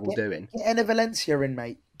used to struggle doing. Get Enner Valencia in,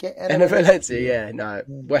 mate. Get Enner Valencia,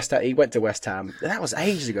 West Ham. He went to West Ham. That was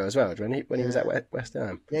ages ago as well, when he was at West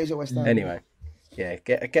Ham. Yeah, he was at West Ham. Anyway. Yeah,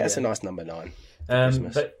 get us a nice number 9.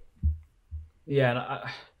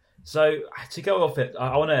 So to go off it,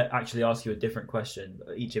 I want to actually ask you a different question,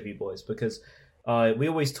 each of you boys, because we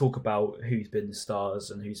always talk about who's been the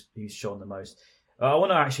stars and who's shone the most. I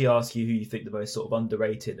want to actually ask you who you think the most sort of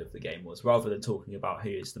underrated of the game was, rather than talking about who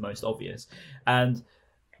is the most obvious. And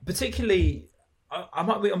particularly, I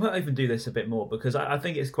might even do this a bit more, because I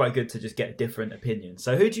think it's quite good to just get different opinions.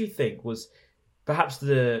 So who do you think was perhaps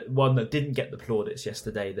the one that didn't get the plaudits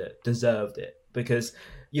yesterday that deserved it? Because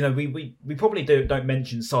we probably don't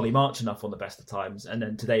mention Solly March enough on the best of times, and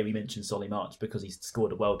then today we mentioned Solly March because he's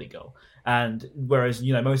scored a worldie goal. And whereas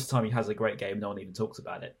most of the time he has a great game, no one even talks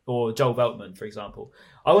about it. Or Joel Veltman, for example.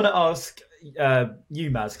 I want to ask you,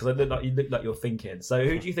 Maz, because you look like you're thinking. So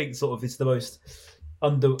who do you think sort of is the most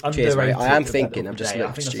underrated? Cheers, mate. I am thinking. I'm just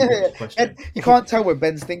looking stupid. You can't tell when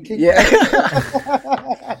Ben's thinking. Yeah.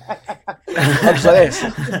 I'm just like this.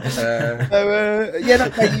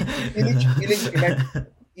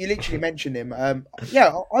 You literally mentioned him. I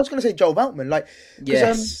was going to say Joel Veltman.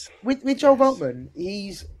 With Joel Veltman,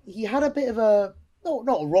 he had a bit of a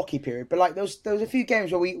not a rocky period, but like there was a few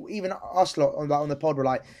games where even us lot on the pod were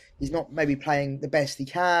like, he's not maybe playing the best he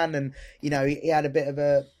can, and he had a bit of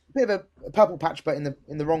a purple patch, but in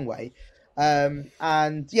the wrong way. I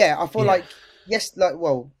feel like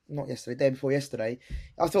not yesterday, day before yesterday,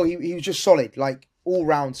 I thought he was just solid, like all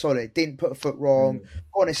round solid. Didn't put a foot wrong,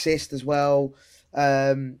 got an assist as well,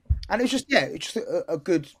 and it was just a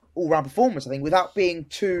good all round performance. I think without being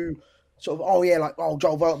too sort of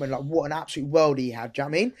Joel Veltman, like what an absolute world he had. Do you know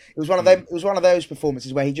what I mean? It was one of them. It was one of those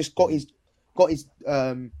performances where he just got his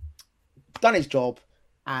done his job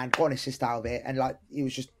and got an assist out of it, and like he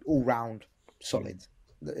was just all round solid.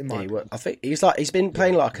 I think he's been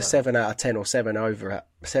playing like a 7 out of 10 or 7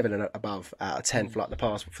 and above out of 10 for like the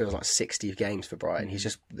past feels like 60 games for Brighton. He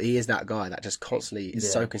is that guy that just constantly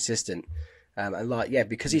is so consistent, and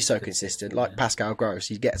because he's so consistent, like Pascal Gross,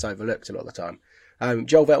 he gets overlooked a lot of the time.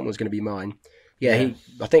 Joel Veltman was going to be mine. I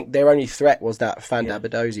think their only threat was that Fanda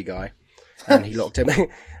Badozi guy, and he locked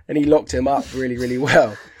him up really, really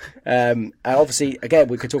well. And obviously, again,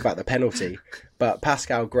 we could talk about the penalty, but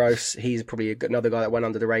Pascal Gross, he's probably another guy that went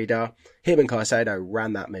under the radar. Him and Caicedo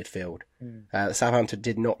ran that midfield. Southampton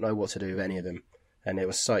did not know what to do with any of them, and it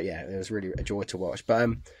was it was really a joy to watch. But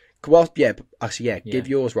give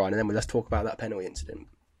yours, Ryan, and then let's talk about that penalty incident.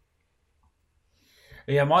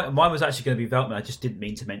 Yeah, mine was actually going to be Veltman. I just didn't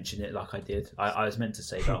mean to mention it like I did. I was meant to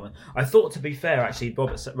say Veltman. I thought, to be fair, actually,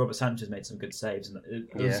 Robert Sanchez made some good saves, and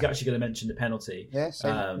I was actually going to mention the penalty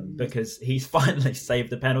because he's finally saved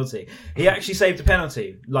the penalty. He actually saved the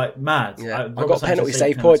penalty, like mad. Yeah. I got penalty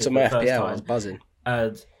save points on my FPL. I was buzzing.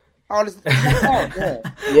 But I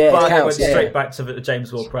went straight back to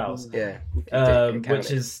James Ward-Prowse.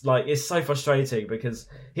 Which is like, it's so frustrating because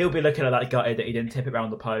he'll be looking at that gutted that he didn't tip it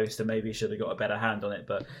around the post and maybe he should have got a better hand on it.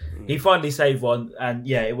 But he finally saved one, and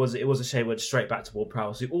it was a shame. It went straight back to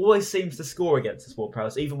Ward-Prowse, who always seems to score against us,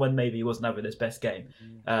 Ward-Prowse, even when maybe he wasn't having his best game.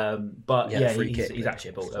 He's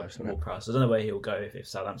actually a Ward-Prowse. I don't know where he'll go if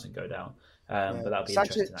Southampton go down. But that'll be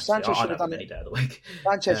interesting. Sanchez should have done any day of the week.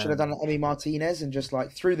 Sanchez should have done Emi Martinez and just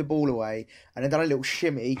like threw the ball away and then done a little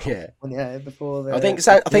shimmy. Before the. I think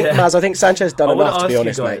Maz. I think Sanchez done enough, to be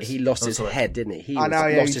honest, mate. He lost his head, didn't he? He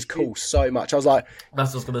lost his cool so much. I was like,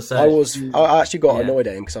 that's what I was going to say. I actually got annoyed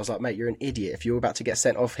at him because I was like, mate, you're an idiot. If you're about to get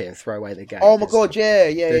sent off here and throw away the game. Oh my god,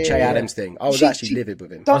 the Che Adams thing. I was actually livid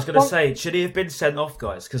with him. I was going to say, should he have been sent off,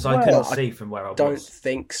 guys? Because I couldn't see from where I was. Don't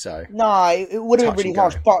think so. No, it would have been really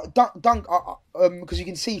harsh. But Dunk, because you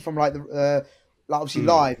can see from like the like obviously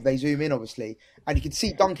live, they zoom in obviously, and you can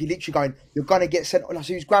see Donkey literally going, "You're gonna get sent off." Like, so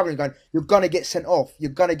he was grabbing him, going, "You're gonna get sent off.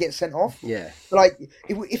 You're gonna get sent off." Yeah. But like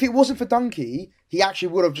if it wasn't for Donkey, he actually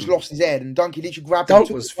would have just lost his head, and Donkey literally grabbed him. Dunk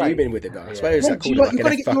was fuming with it though. I swear he was called like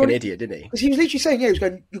a fucking idiot, didn't he? Because he was literally saying, "Yeah, he was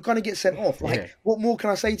going, you're gonna get sent off." Like, what more can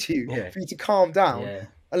I say to you for you to calm down? Yeah.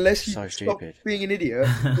 Unless you stop being an idiot,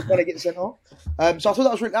 you're going to get sent off. So I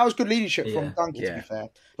thought that was good leadership from Donkey, to be fair.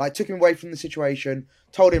 Like, took him away from the situation,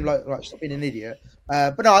 told him, like stop being an idiot.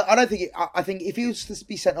 But no, I don't think... I think if he was to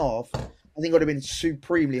be sent off, I think it would have been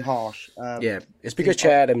supremely harsh. It's because Che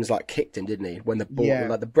Adams, like, kicked him, didn't he? When the ball...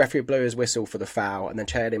 Like, the referee blew his whistle for the foul, and then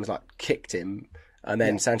Che Adams, like, kicked him, and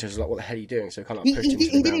then Sanchez was like, what the hell are you doing? So he kind of pushed him to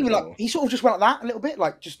the He didn't even, like... He sort of just went like that a little bit,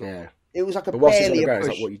 like, just... Yeah. It was like a barely push.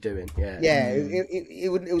 Like, what are you doing?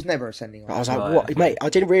 It was never a sending off. I was like, what, mate? I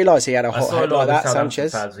didn't realise he had a hot head like that,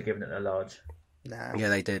 Sanchez. Fans are giving it a large. Nah. Yeah,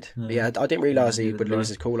 they did. Yeah, I didn't realise he would lose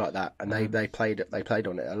his cool like that, and they played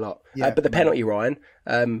on it a lot. But the penalty, Ryan,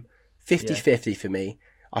 50-50 for me.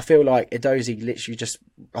 I feel like Edozie literally just...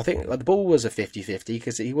 I think like, the ball was a 50-50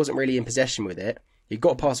 because he wasn't really in possession with it. He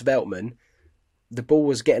got past Veltman. The ball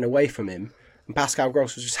was getting away from him. And Pascal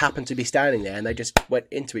Gross just happened to be standing there, and they just went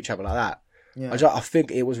into each other like that. Yeah. I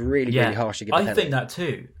think it was really harsh to give a penalty. I think that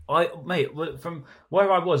too. Mate, from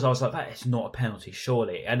where I was like, that is not a penalty,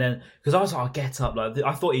 surely. And then, because I was like, I'll get up. Like,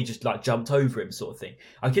 I thought he just like jumped over him sort of thing.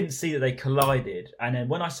 I couldn't see that they collided. And then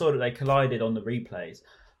when I saw that they collided on the replays,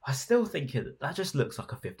 I still think that just looks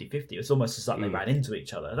like a 50-50. It's almost as like they ran into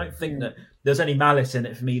each other. I don't think that there's any malice in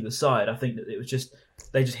it from either side. I think that it was just,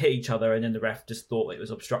 they just hit each other and then the ref just thought it was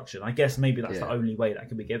obstruction. I guess maybe that's the only way that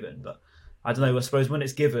can be given. But I don't know, I suppose when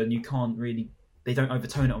it's given, you can't really, they don't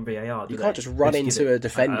overturn it on VAR. You can't just run into a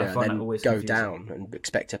defender and then go down and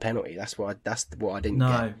expect a penalty. That's what I didn't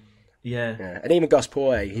get. Yeah. And even Gus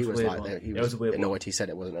Poyet, he was like, he was annoyed. He said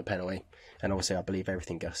it wasn't a penalty. And obviously, I believe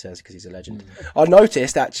everything Gus says because he's a legend. I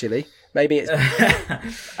noticed actually, maybe it's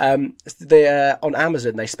on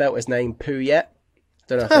Amazon they spelt his name Pouyet. I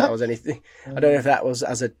don't know if that was anything. I don't know if that was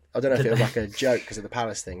I don't know if it was like a joke because of the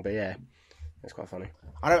Palace thing, but yeah, it's quite funny.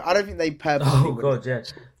 I don't think they purposely. Oh god, yeah.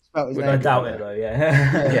 I doubt it though.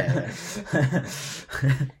 Yeah.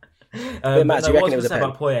 Matt, do you reckon it was a penalty?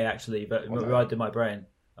 About Poyet actually, but I did my brain.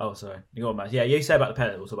 Oh, sorry. You got on, Matt. Yeah, you say about the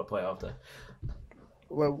penalty. We'll talk about Poyet after.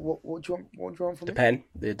 Well, what do you want from the me? pen,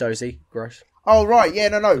 the Edozie, gross. Oh right, yeah,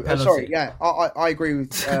 no. Sorry, yeah, I agree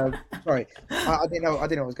with. Sorry, I didn't know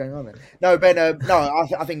what was going on then. No, Ben.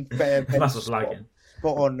 I think Ben. That's what's lagging.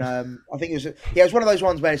 Spot on. I think it was. Yeah, it's one of those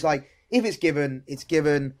ones where it's like, if it's given, it's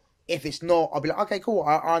given. If it's not, I'll be like, okay, cool.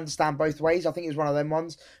 I understand both ways. I think it was one of them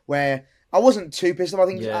ones where I wasn't too pissed off. I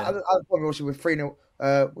think at the point also we're 3-0.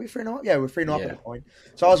 We're 3-0 up. Yeah, we're 3-0 up at the point.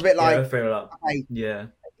 So I was a bit like, 3-0 up. Okay, yeah.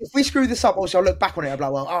 If we screw this up, obviously I'll look back on it and be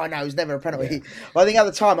like, well, oh no, it was never a penalty. Yeah. But I think at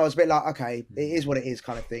the time I was a bit like, okay, it is what it is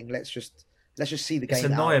kind of thing. Let's just see the game. It's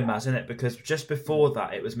annoying, Maz, isn't it? Because just before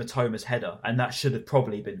that, it was Matoma's header, and that should have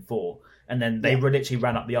probably been 4. And then they literally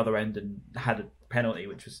ran up the other end and had a penalty,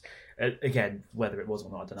 which was, again, whether it was or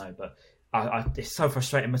not, I don't know. But it's so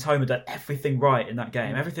frustrating. Matoma did everything right in that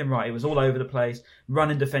game. Everything right. It was all over the place,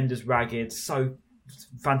 running defenders ragged, so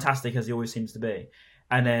fantastic as he always seems to be.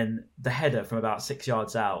 And then the header from about 6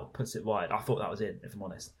 yards out puts it wide. I thought that was it, if I'm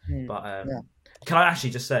honest. But can I actually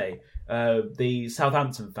just say, the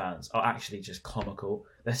Southampton fans are actually just comical.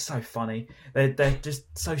 They're so funny. They're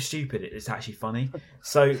just so stupid. It's actually funny.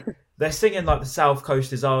 So they're singing like the South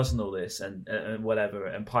Coast is ours and all this and whatever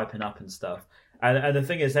and piping up and stuff. And the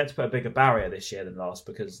thing is, they had to put a bigger barrier this year than last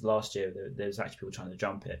because last year there's actually people trying to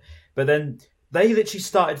jump it. But then they literally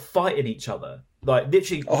started fighting each other. Like,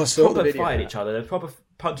 literally proper fighting each other. There's proper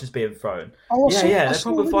punches being thrown. They're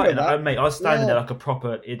proper fighting. Mate, I was standing there like a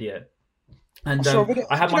proper idiot. And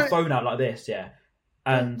I had my phone out like this,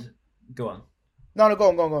 and go on. No, go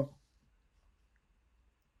on. All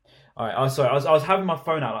right, I was having my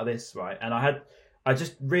phone out like this, right? And I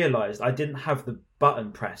just realised I didn't have the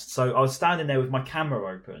button pressed. So I was standing there with my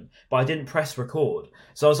camera open, but I didn't press record.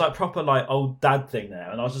 So I was like proper like old dad thing there.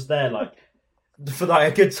 And I was just there like for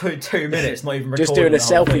like a good 2 minutes, not even recording. Just doing a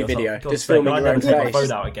selfie video, just filming your own face. I take my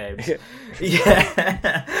phone out of games.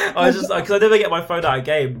 Yeah, I was just because I never get my phone out of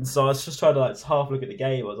games, so I was just trying to like half look at the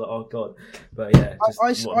game. I was like, oh god, but yeah,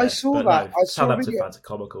 I saw that. I saw Southampton fans are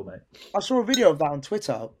comical, mate. I saw a video of that on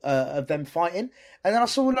Twitter of them fighting, and then I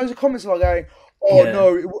saw loads of comments like going, "Oh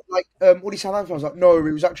no!" Like all these Southampton fans like, "No,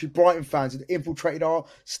 it was actually Brighton fans that infiltrated our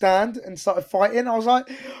stand and started fighting." I was like,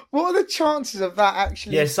 "What are the chances of that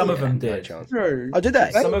actually?" Yeah, some of them did. True. Oh, did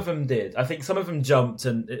they? Some of them did. I think some of them jumped,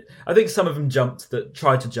 I think some of them jumped that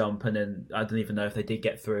tried to jump, and then I don't even know if they did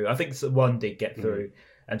get through. I think one did get through,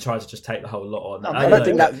 and tried to just take the whole lot on. I don't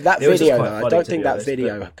think that video. Though, I don't think that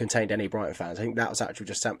video contained any Brighton fans. I think that was actually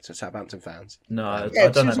just Southampton fans. No, I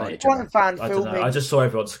don't know. Brighton fan filming. I just saw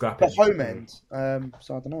everyone scrapping the home end.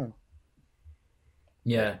 So I don't know.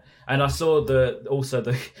 Yeah, and I saw there was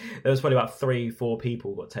probably about 3-4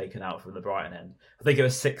 people got taken out from the Brighton end. I think it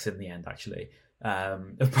was 6 in the end actually.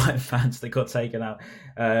 Of Brighton fans that got taken out.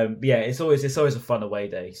 It's always a fun away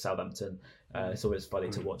day, Southampton. It's always funny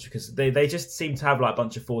to watch because they just seem to have like a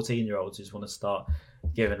bunch of 14-year-olds who just want to start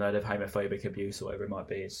giving a load of homophobic abuse or whatever it might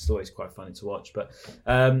be. It's just always quite funny to watch. But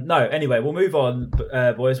anyway, we'll move on,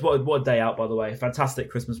 boys. What a day out, by the way. Fantastic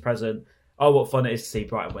Christmas present. Oh, what fun it is to see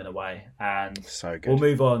Brighton win away. And so good. We'll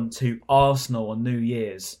move on to Arsenal on New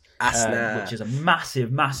Year's, which is a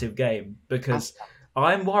massive, massive game because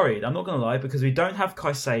I'm worried. I'm not going to lie, because we don't have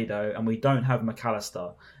Caicedo and we don't have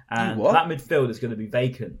McAllister. And that midfield is going to be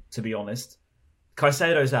vacant, to be honest.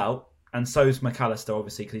 Caicedo's out, and so's McAllister,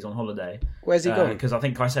 obviously, because he's on holiday. Where's he gone? Because I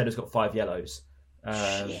think Caicedo's got 5 yellows.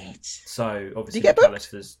 So, obviously,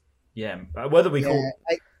 McAllister's... Yeah. Whether we call...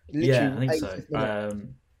 I think so.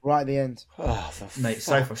 Right at the end. Oh, mate,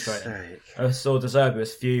 so frustrating. I saw De Zerbi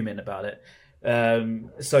was fuming about it.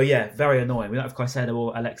 Very annoying. We don't have Caicedo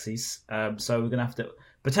or Alexis, so we're going to have to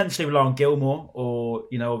potentially rely on Gilmour or,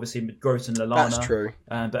 obviously Gross and Lallana. That's true.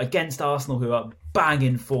 But against Arsenal, who are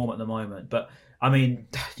banging form at the moment. But, I mean,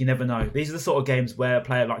 you never know. These are the sort of games where a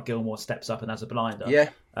player like Gilmour steps up and has a blinder. Yeah,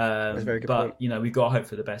 that's a very good point. But, we've got to hope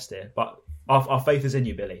for the best here. But our faith is in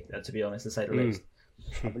you, Billy, to be honest, to say the least.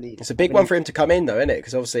 It's a big one for him to come in, though, isn't it?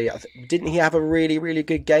 Because obviously, didn't he have a really, really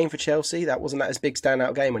good game for Chelsea? Wasn't that his big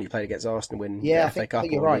standout game when he played against Arsenal in the FA Cup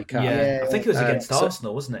or right. Cup? Yeah, I think it was against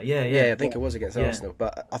Arsenal, wasn't it? Yeah, I think it was against Arsenal.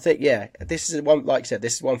 But I think, this is one, like you said,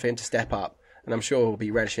 this is one for him to step up, and I'm sure he'll be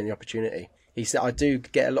relishing the opportunity. He said, I do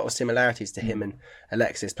get a lot of similarities to him and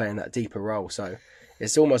Alexis playing that deeper role, so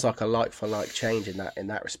it's almost like a like for like change in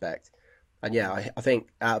that respect. And I think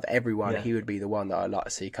out of everyone, he would be the one that I'd like to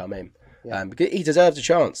see come in. Yeah. Because he deserves a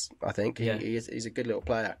chance, I think. He's a good little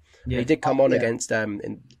player. Yeah. He did come on against him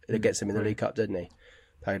in the League Cup, didn't he?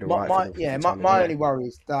 Played all right. My only worry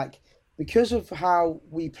is that because of how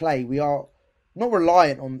we play, we are not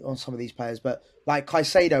reliant on some of these players, but like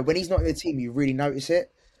Caicedo, when he's not in the team, you really notice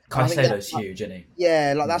it. Caicedo's huge, isn't he?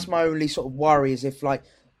 Yeah, that's my only sort of worry is if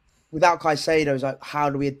without Caicedo, it's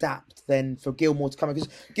how do we adapt then for Gilmour to come in?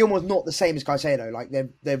 Because Gilmour's not the same as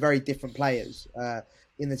Caicedo. They're very different players.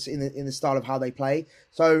 In the style of how they play.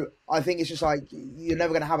 So I think it's just you're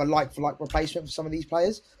never going to have a like-for-like replacement for some of these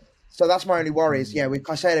players. So that's my only worry is, with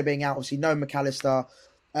Caicedo being out, obviously no McAllister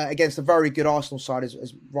against a very good Arsenal side,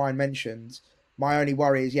 as Ryan mentioned. My only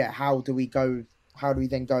worry is, how do we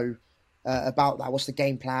then go about that? What's the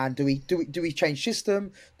game plan? Do we change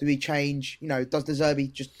system? Do we change, does De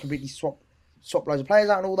Zerbi just completely swap loads of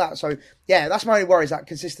players out and all that? So, that's my only worry is that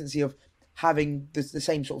consistency of having the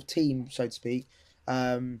same sort of team, so to speak.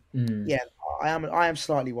 I am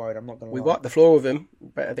slightly worried. I'm not going to lie. We wiped the floor with him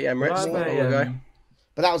at the Emirates.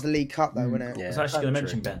 But that was the League Cup, though, wasn't it? Yeah, I was actually going to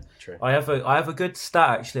mention, Ben. True. I have a good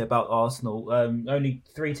stat actually about Arsenal. Only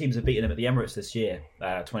 3 teams have beaten them at the Emirates this year,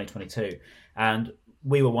 2022, and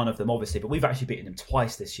we were one of them, obviously. But we've actually beaten them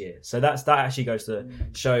twice this year, so that actually goes to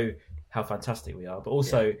show how fantastic we are. But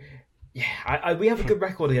also. Yeah, we have a good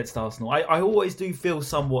record against Arsenal. I always do feel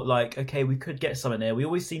somewhat like, okay, we could get something here. We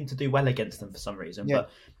always seem to do well against them for some reason, but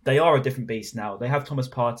they are a different beast now. They have Thomas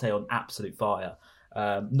Partey on absolute fire.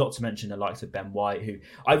 Not to mention the likes of Ben White, who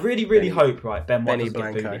I really, really hope, Ben White doesn't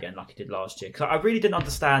get booed again like he did last year. Because I really didn't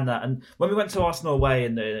understand that. And when we went to Arsenal away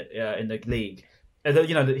in the league,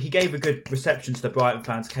 he gave a good reception to the Brighton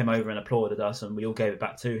fans, came over and applauded us, and we all gave it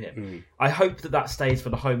back to him. I hope that stays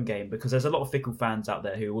for the home game, because there's a lot of fickle fans out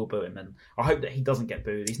there who will boo him, and I hope that he doesn't get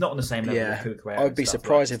booed. He's not on the same level with Cucurella. I would be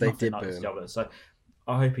surprised if they did boo him. So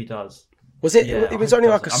I hope he does. Was it? It was only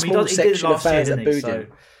like a small section of fans that booed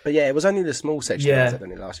him. But it was only the small section of fans that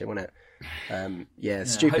done it last year, wasn't it?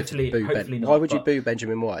 Stupid to boo Ben. Why would you boo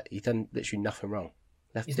Benjamin White? He's done literally nothing wrong.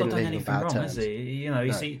 He's not done anything wrong, has he?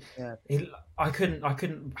 I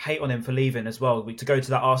couldn't hate on him for leaving as well. To go to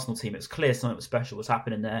that Arsenal team, it's clear something was special was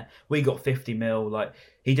happening there. We got 50 mil.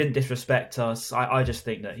 He didn't disrespect us. I just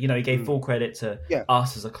think that he gave full credit to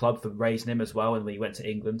us as a club for raising him as well, and when he went to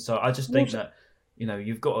England. So I just think that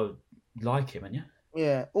you've got to like him, haven't you?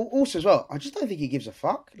 Yeah. Also, as well, I just don't think he gives a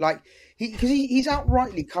fuck. Like because he's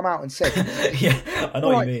outrightly come out and said, yeah, I know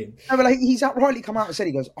what you mean. No, but like he's outrightly come out and said,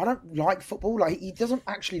 he goes, I don't like football. Like he doesn't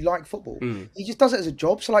actually like football. He just does it as a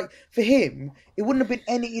job. So like for him, it wouldn't have been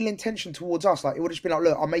any ill intention towards us. Like it would have just been like,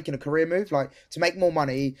 look, I'm making a career move, like to make more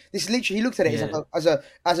money. This is literally he looked at it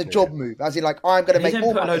as a job move, as in like I'm going to make more money.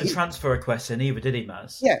 He didn't put a load of transfer requests in either, did he,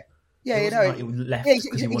 Maz? Yeah. Yeah, you know, like he left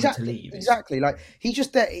because he wanted to leave. Exactly. Like he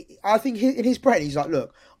just, I think in his brain, he's like,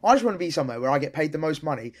 look, I just want to be somewhere where I get paid the most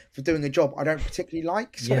money for doing a job I don't particularly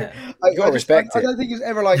like. So, yeah, like, I don't think he's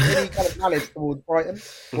ever like any kind of malice towards Brighton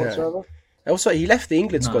whatsoever. Also, he left the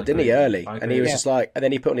England squad, didn't he, early? And he was just like, and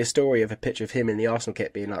then he put on his story of a picture of him in the Arsenal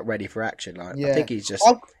kit being like ready for action. Like, I think he's just,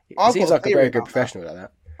 he seems like a very good professional like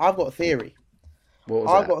that. I've got a theory.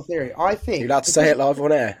 I've got a theory. I think you're allowed to say it live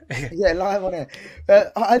on air. Yeah, live on air.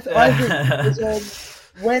 I think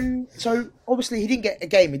so obviously he didn't get a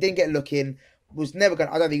game. He didn't get a look in. I don't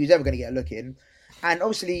think he was ever going to get a look in. And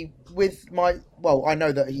obviously, I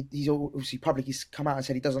know that he's obviously publicly come out and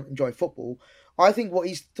said he doesn't enjoy football. I think what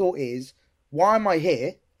he's thought is, why am I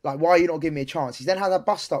here? Like, why are you not giving me a chance? He's then had a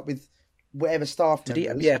bust up with whatever staff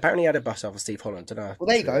members. Yeah, apparently he had a bust up with Steve Holland. Don't know. Well,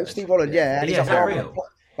 there you go, Steve Holland. Yeah, and he's like,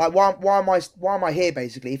 like, why am I here?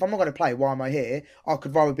 Basically, if I'm not going to play, why am I here? I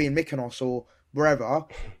could rather be in Mykonos or wherever.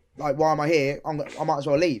 Like, why am I here? I might as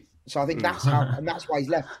well leave. So I think that's how, and that's why he's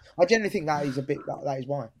left. I generally think that is that is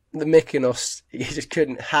why. The Mykonos, you just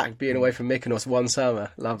couldn't hack being away from Mykonos one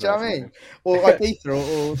summer. Love that. Do you know what I mean? Or like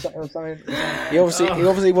Ibiza or something. He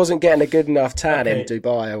obviously wasn't getting a good enough tan in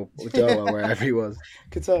Dubai or Doha, wherever he was.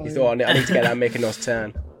 He thought, I need to get that Mykonos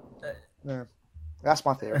tan. Yeah. That's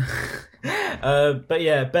my theory. But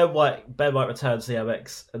yeah, Ben White returns to the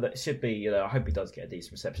MX. That should be, I hope he does get a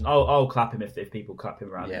decent reception. I'll clap him if people clap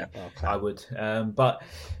him around. Yeah, I would. But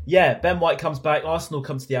yeah, Ben White comes back. Arsenal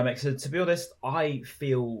comes to the MX. So, to be honest, I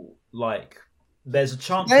feel like there's a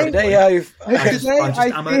chance. Today I feel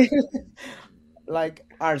like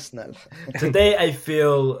Arsenal. Today I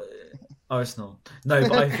feel Arsenal. No,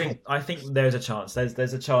 but I think there's a chance.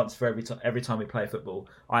 There's a chance for every time we play football.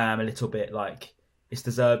 I am a little bit like, it's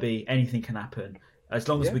the Zerbi. Anything can happen. As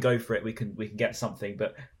long as we go for it, we can get something.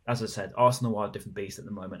 But as I said, Arsenal are a different beast at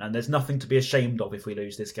the moment, and there's nothing to be ashamed of if we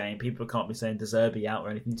lose this game. People can't be saying De Zerbi out or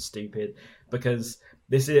anything stupid, because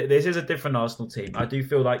this is a different Arsenal team. I do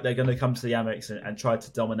feel like they're going to come to the Amex and try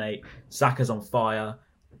to dominate. Saka's on fire.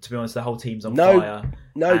 To be honest, the whole team's on fire.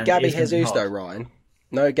 No Gabby Jesus though, Ryan.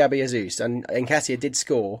 No Gabby Jesus, and Nketiah did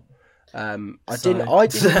score. I didn't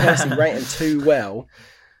personally rate him too well.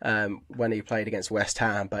 When he played against West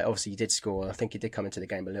Ham, but obviously he did score. I think he did come into the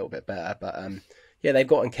game a little bit better. But yeah, they've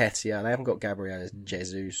got Nketiah. They haven't got Gabriel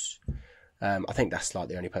Jesus. I think that's like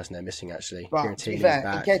the only person they're missing actually. But to be fair,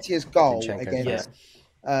 Nketiah's goal against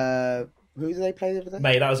who did they play the other day?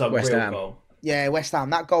 Mate, that was a real goal. Yeah, West Ham.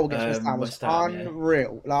 That goal against West Ham was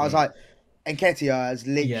unreal. Yeah. Like, I was like, Nketiah has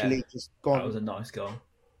literally just gone. That was a nice goal,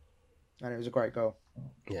 and it was a great goal.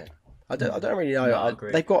 Yeah. I don't really know.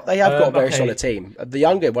 They have got a very solid team. The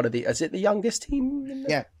younger is it the youngest team?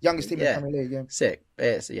 Yeah, youngest team in the Premier League. Yeah, sick.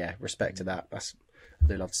 It's, respect to that. I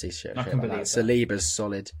do love to see shit like that. Saliba's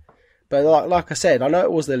solid, but like I said, I know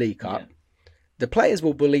it was the League Cup. Yeah. The players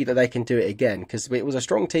will believe that they can do it again because it was a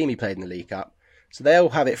strong team he played in the League Cup, so they'll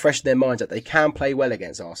have it fresh in their minds that they can play well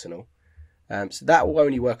against Arsenal. So that will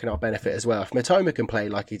only work in our benefit as well. If Matoma can play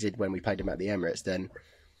like he did when we played him at the Emirates, then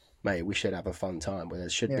mate, we should have a fun time. Where there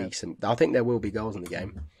should be some. I think there will be goals in the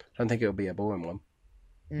game. I don't think it'll be a boring one.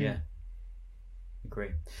 Yeah,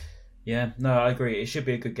 agree. Yeah, no, I agree. It should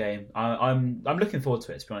be a good game. I'm looking forward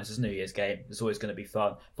to it. To be honest, it's a New Year's game. It's always going to be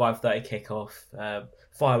fun. 5:30 kickoff,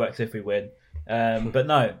 fireworks if we win. But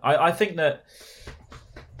no, I think that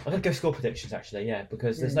I'm going to go score predictions actually. Yeah,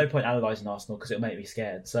 because there's no point analysing Arsenal because it'll make me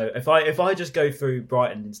scared. So if I just go through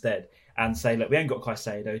Brighton instead and say, look, we ain't got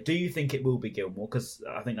Caicedo. Do you think it will be Gilmore? Because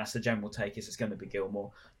I think that's the general take, is it's going to be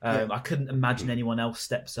Gilmore. I couldn't imagine anyone else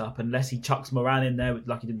steps up unless he chucks Moran in there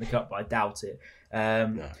like he did in the Cup, but I doubt it.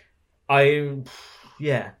 I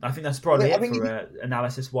think that's probably it for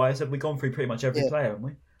analysis-wise. Have we gone through pretty much every player, haven't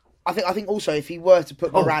we? I think also if he were to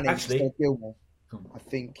put Moran in instead of Gilmore, I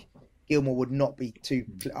think Gilmore would not be too...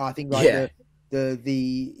 I think the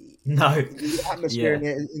atmosphere in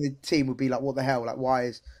the team would be like, what the hell? Like, why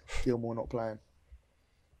is Gilmore not playing?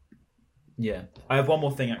 Yeah. I have one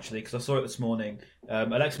more thing, actually, because I saw it this morning.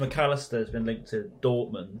 Alex McAllister has been linked to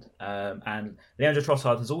Dortmund, and Leandro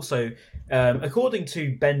Trossard has also, according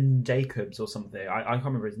to Ben Jacobs or something, I can't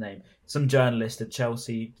remember his name, some journalist, a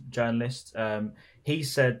Chelsea journalist, he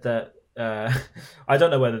said that, I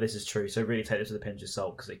don't know whether this is true, so really take this with a pinch of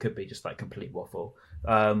salt, because it could be just like complete waffle.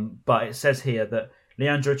 But it says here that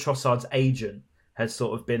Leandro Trossard's agent has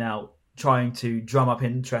sort of been out trying to drum up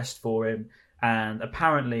interest for him. And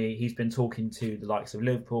apparently he's been talking to the likes of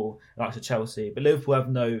Liverpool, the likes of Chelsea, but Liverpool have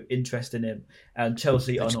no interest in him, and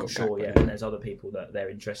Chelsea are not sure yet. And there's other people that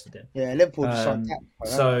they're interested in. Yeah, Liverpool just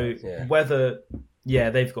so whether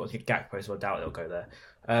they've got Gakpo, so I doubt they'll go there.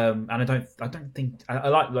 And I don't think I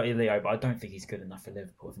like Leo, but I don't think he's good enough for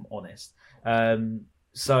Liverpool, if I'm honest.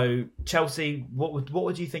 So Chelsea, what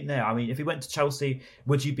would you think there? I mean, if he went to Chelsea,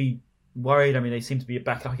 would you be worried? I mean, they seem to be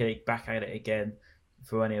back at it again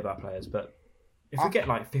for any of our players, but if we get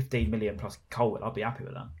like 15 million plus Colwill, I'd be happy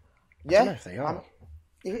with that. Yeah, I don't know if they are.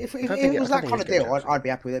 If it was that kind of deal, I'd be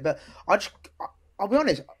happy with it. But I'll be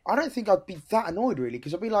honest, I don't think I'd be that annoyed really,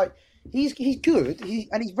 because I'd be like, he's good,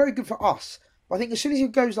 and he's very good for us. But I think as soon as he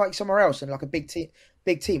goes like somewhere else and like a big team,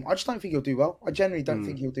 I just don't think he'll do well. I genuinely don't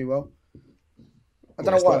think he'll do well. I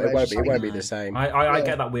don't know why. It won't be the same. I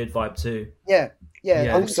get that weird vibe too. Yeah.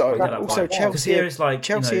 Also, Chelsea is like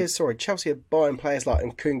Chelsea are buying players like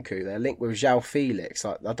Nkunku. They're linked with João Felix.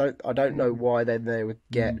 Like I don't know why they would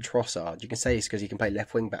get Trossard. You can say it's because he can play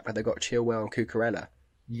left wing back, but they've got Chilwell and Cucurella.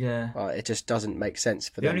 Yeah, it just doesn't make sense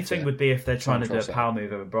for them. The only thing would be if they're trying to do a power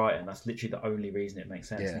move over Brighton. That's literally the only reason it makes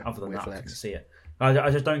sense. And other than that, I can see it.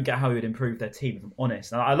 I just don't get how he would improve their team, if I'm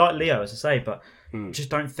honest. I like Leo, as I say, but just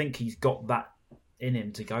don't think he's got that in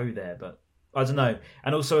him to go there. But I don't know.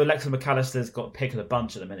 And also, Alexis McAllister's got pick of the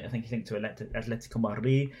bunch at the minute. I think he's linked to Atletico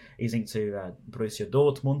Madrid, he's linked to Borussia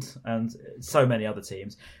Dortmund, and so many other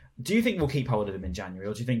teams. Do you think we'll keep hold of him in January,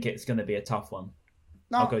 or do you think it's going to be a tough one?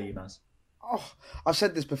 No. I'll go you, Maz. I've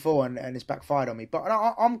said this before, and it's backfired on me. But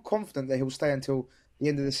I'm confident that he'll stay until the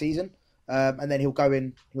end of the season, and then he'll go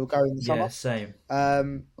in the summer. Yeah, same.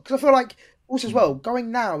 Because I feel like also as well,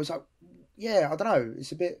 going now is like, I don't know,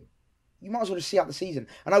 it's a bit. You might as well just see out the season.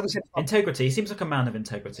 And I was integrity. He seems like a man of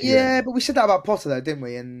integrity. Yeah, but we said that about Potter though, didn't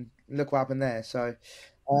we? And look what happened there. So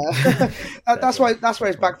that's why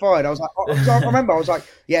it's backfired. I was like, I remember I was like,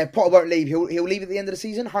 Potter won't leave. He'll leave at the end of the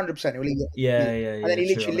season, 100%. He'll leave. And then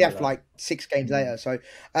he literally left like 6 games later. So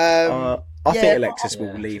I think Alexis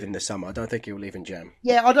will leave in the summer. I don't think he'll leave in Jan.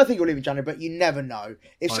 Yeah, I don't think he'll leave in January, but you never know.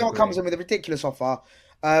 If someone comes in with a ridiculous offer,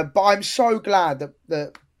 but I'm so glad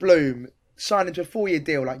that Bloom signed into a 4-year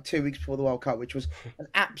deal like 2 weeks before the World Cup, which was an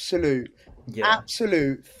absolute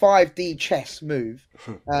 5D chess move.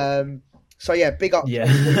 So big up. Yeah,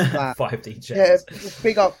 for that. 5D chess. Yeah,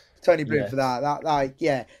 big up Tony Bloom for that.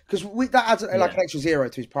 Because that adds like an extra zero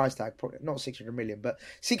to his price tag. Probably not 600 million, but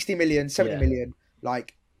 60 million, 70 million.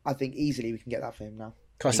 Like I think easily we can get that for him now.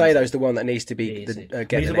 Caicedo's the one that needs to be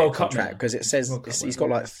getting a World Cup contract, because it says he's got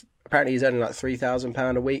like. Apparently he's earning like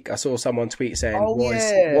 £3,000 a week. I saw someone tweet saying, why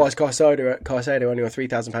is Caicedo only on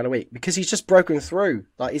 £3,000 a week? Because he's just broken through.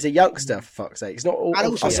 Like, he's a youngster, for fuck's sake. He's not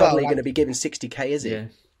suddenly going to be given 60k, is he? Yeah.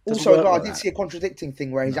 Also, I did see a contradicting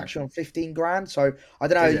thing where he's actually on 15 grand. So I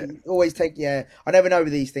don't know. You always take. I never know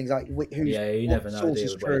with these things like you never know source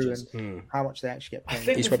is true and how much they actually get paid. I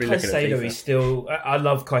think he's probably Caicedo. He's still. I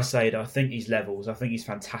love Caicedo. I think he's levels. I think he's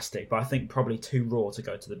fantastic. But I think probably too raw to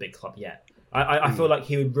go to the big club yet. I feel like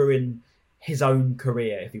he would ruin his own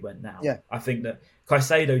career if he went now. Yeah. I think that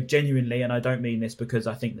Caicedo genuinely, and I don't mean this because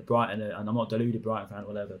I think that Brighton, and I'm not deluded Brighton fan or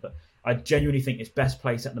whatever, but I genuinely think his best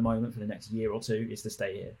place at the moment for the next year or two is to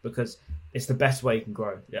stay here, because it's the best way he can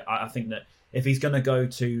grow. I think that if he's going to go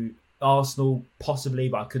to Arsenal, possibly,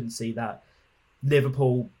 but I couldn't see that.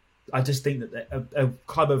 Liverpool, I just think that a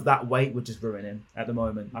club of that weight would just ruin him at the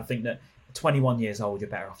moment. I think that 21 years old, you're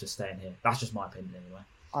better off just staying here. That's just my opinion anyway.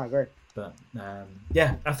 I agree. But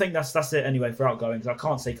I think that's it anyway for outgoings. I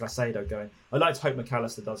can't see Caicedo going. I'd like to hope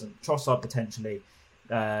McAllister doesn't. Trossard potentially,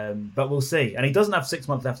 but we'll see. And he doesn't have 6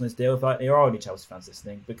 months left on his deal. If there are any Chelsea fans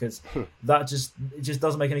listening, because it just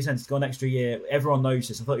doesn't make any sense. It's got an extra year. Everyone knows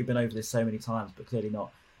this. I thought we've been over this so many times, but clearly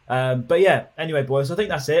not. Anyway, boys, I think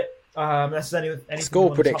that's it.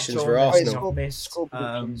 Score predictions for Arsenal. Score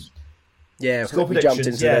predictions. Score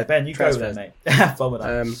predictions. Ben, you go there, mate. Have fun with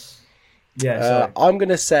that. I'm going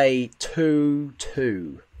to say 2-2.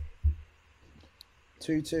 2-2.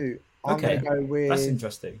 Okay, I'm going to go with... That's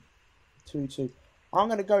interesting. 2-2. I'm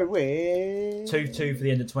going to go with... 2-2 for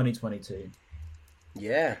the end of 2022.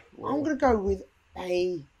 Yeah. I'm going to go with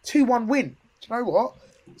a 2-1 win. Do you know what?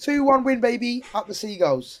 2-1 win, baby. Up the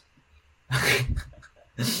Seagulls.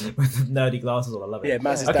 With nerdy glasses on, I love it. Yeah,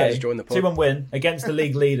 Maz's dad's joined the pod. 2-1 win against the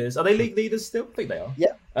league leaders. Are they league leaders still? I think they are.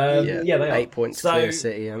 Yeah. They are. 8 points clear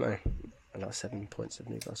City, aren't they? And like 7 points of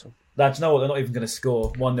Newcastle. Do you know what? They're not even going to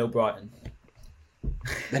score. 1-0 Brighton.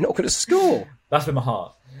 They're not going to score. That's with my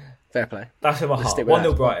heart. Fair play. That's in my heart.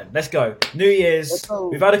 1-0 Brighton. Let's go. New Year's.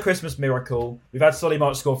 We've had a Christmas miracle. We've had Solly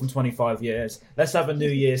March score from 25 years. Let's have a New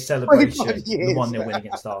Year's celebration. The 1-0 win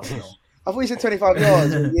against Arsenal. I thought you said 25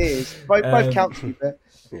 yards or years. Both count to you,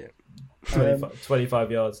 yeah.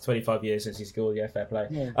 25 yards, 25 years since he scored. Yeah, fair play.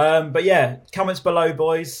 Yeah. But yeah, comments below,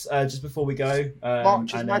 boys, just before we go.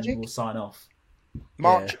 March is magic. We'll sign off.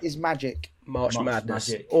 March is magic. March Madness.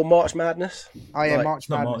 Magic. Or March Madness. Oh, yeah, March Madness.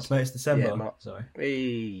 Not March, mate, it's December.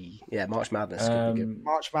 Sorry. Yeah, March Madness.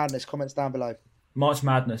 March Madness, comments down below. March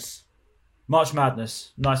Madness.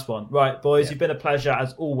 Nice one. Right, boys, you've been a pleasure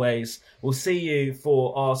as always. We'll see you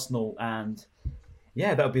for Arsenal and...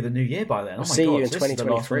 Yeah, that'll be the new year by then. We'll see you in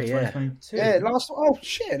 2023, We'll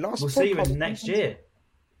see you in next year.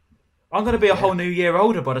 I'm going to be a whole new year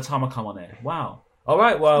older by the time I come on here. Wow. All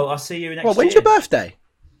right, well, I'll see you next year. Well, when's your birthday?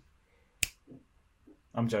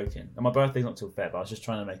 I'm joking. And my birthday's not till Feb. I was just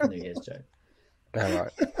trying to make a New Year's joke. All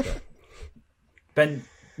right. Ben...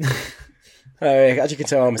 as you can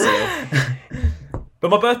tell, I'm still.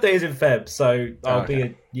 But my birthday is in Feb, so I'll be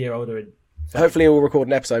a year older in Feb. Hopefully we'll record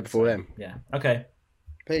an episode before then. Yeah. Okay.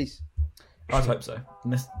 Peace. I hope so.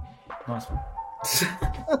 Nice one.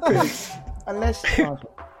 Unless...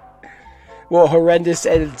 What a horrendous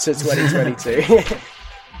end to 2022.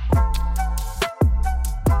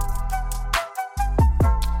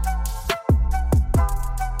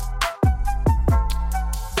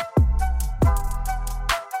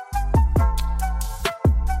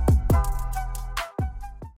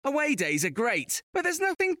 Away days are great, but there's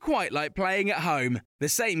nothing quite like playing at home. The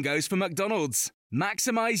same goes for McDonald's.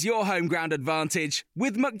 Maximise your home ground advantage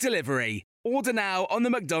with McDelivery. Order now on the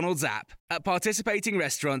McDonald's app. At participating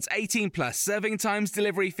restaurants, 18 plus serving times,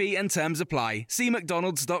 delivery fee and terms apply. See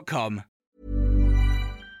mcdonalds.com.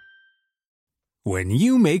 When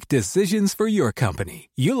you make decisions for your company,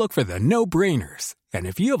 you look for the no-brainers. And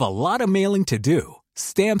if you have a lot of mailing to do,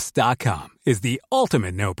 Stamps.com is the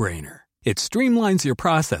ultimate no-brainer. It streamlines your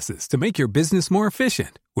processes to make your business more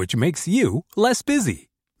efficient, which makes you less busy.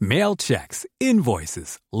 Mail checks,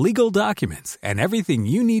 invoices, legal documents, and everything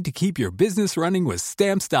you need to keep your business running with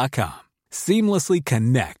Stamps.com. Seamlessly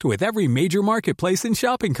connect with every major marketplace and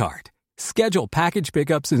shopping cart. Schedule package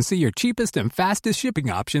pickups and see your cheapest and fastest shipping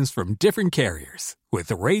options from different carriers. With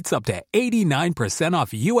rates up to 89% off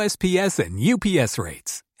USPS and UPS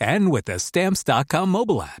rates. And with the Stamps.com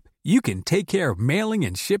mobile app, you can take care of mailing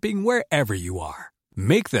and shipping wherever you are.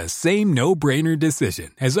 Make the same no-brainer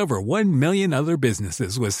decision as over 1 million other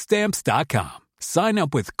businesses with Stamps.com. Sign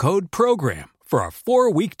up with code PROGRAM for a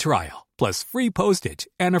 4-week trial, plus free postage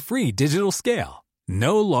and a free digital scale.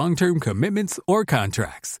 No long-term commitments or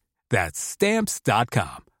contracts. That's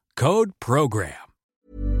Stamps.com. Code PROGRAM.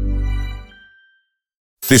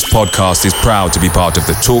 This podcast is proud to be part of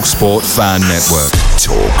the TalkSport Fan Network.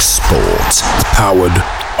 TalkSport.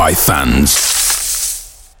 Powered by fans.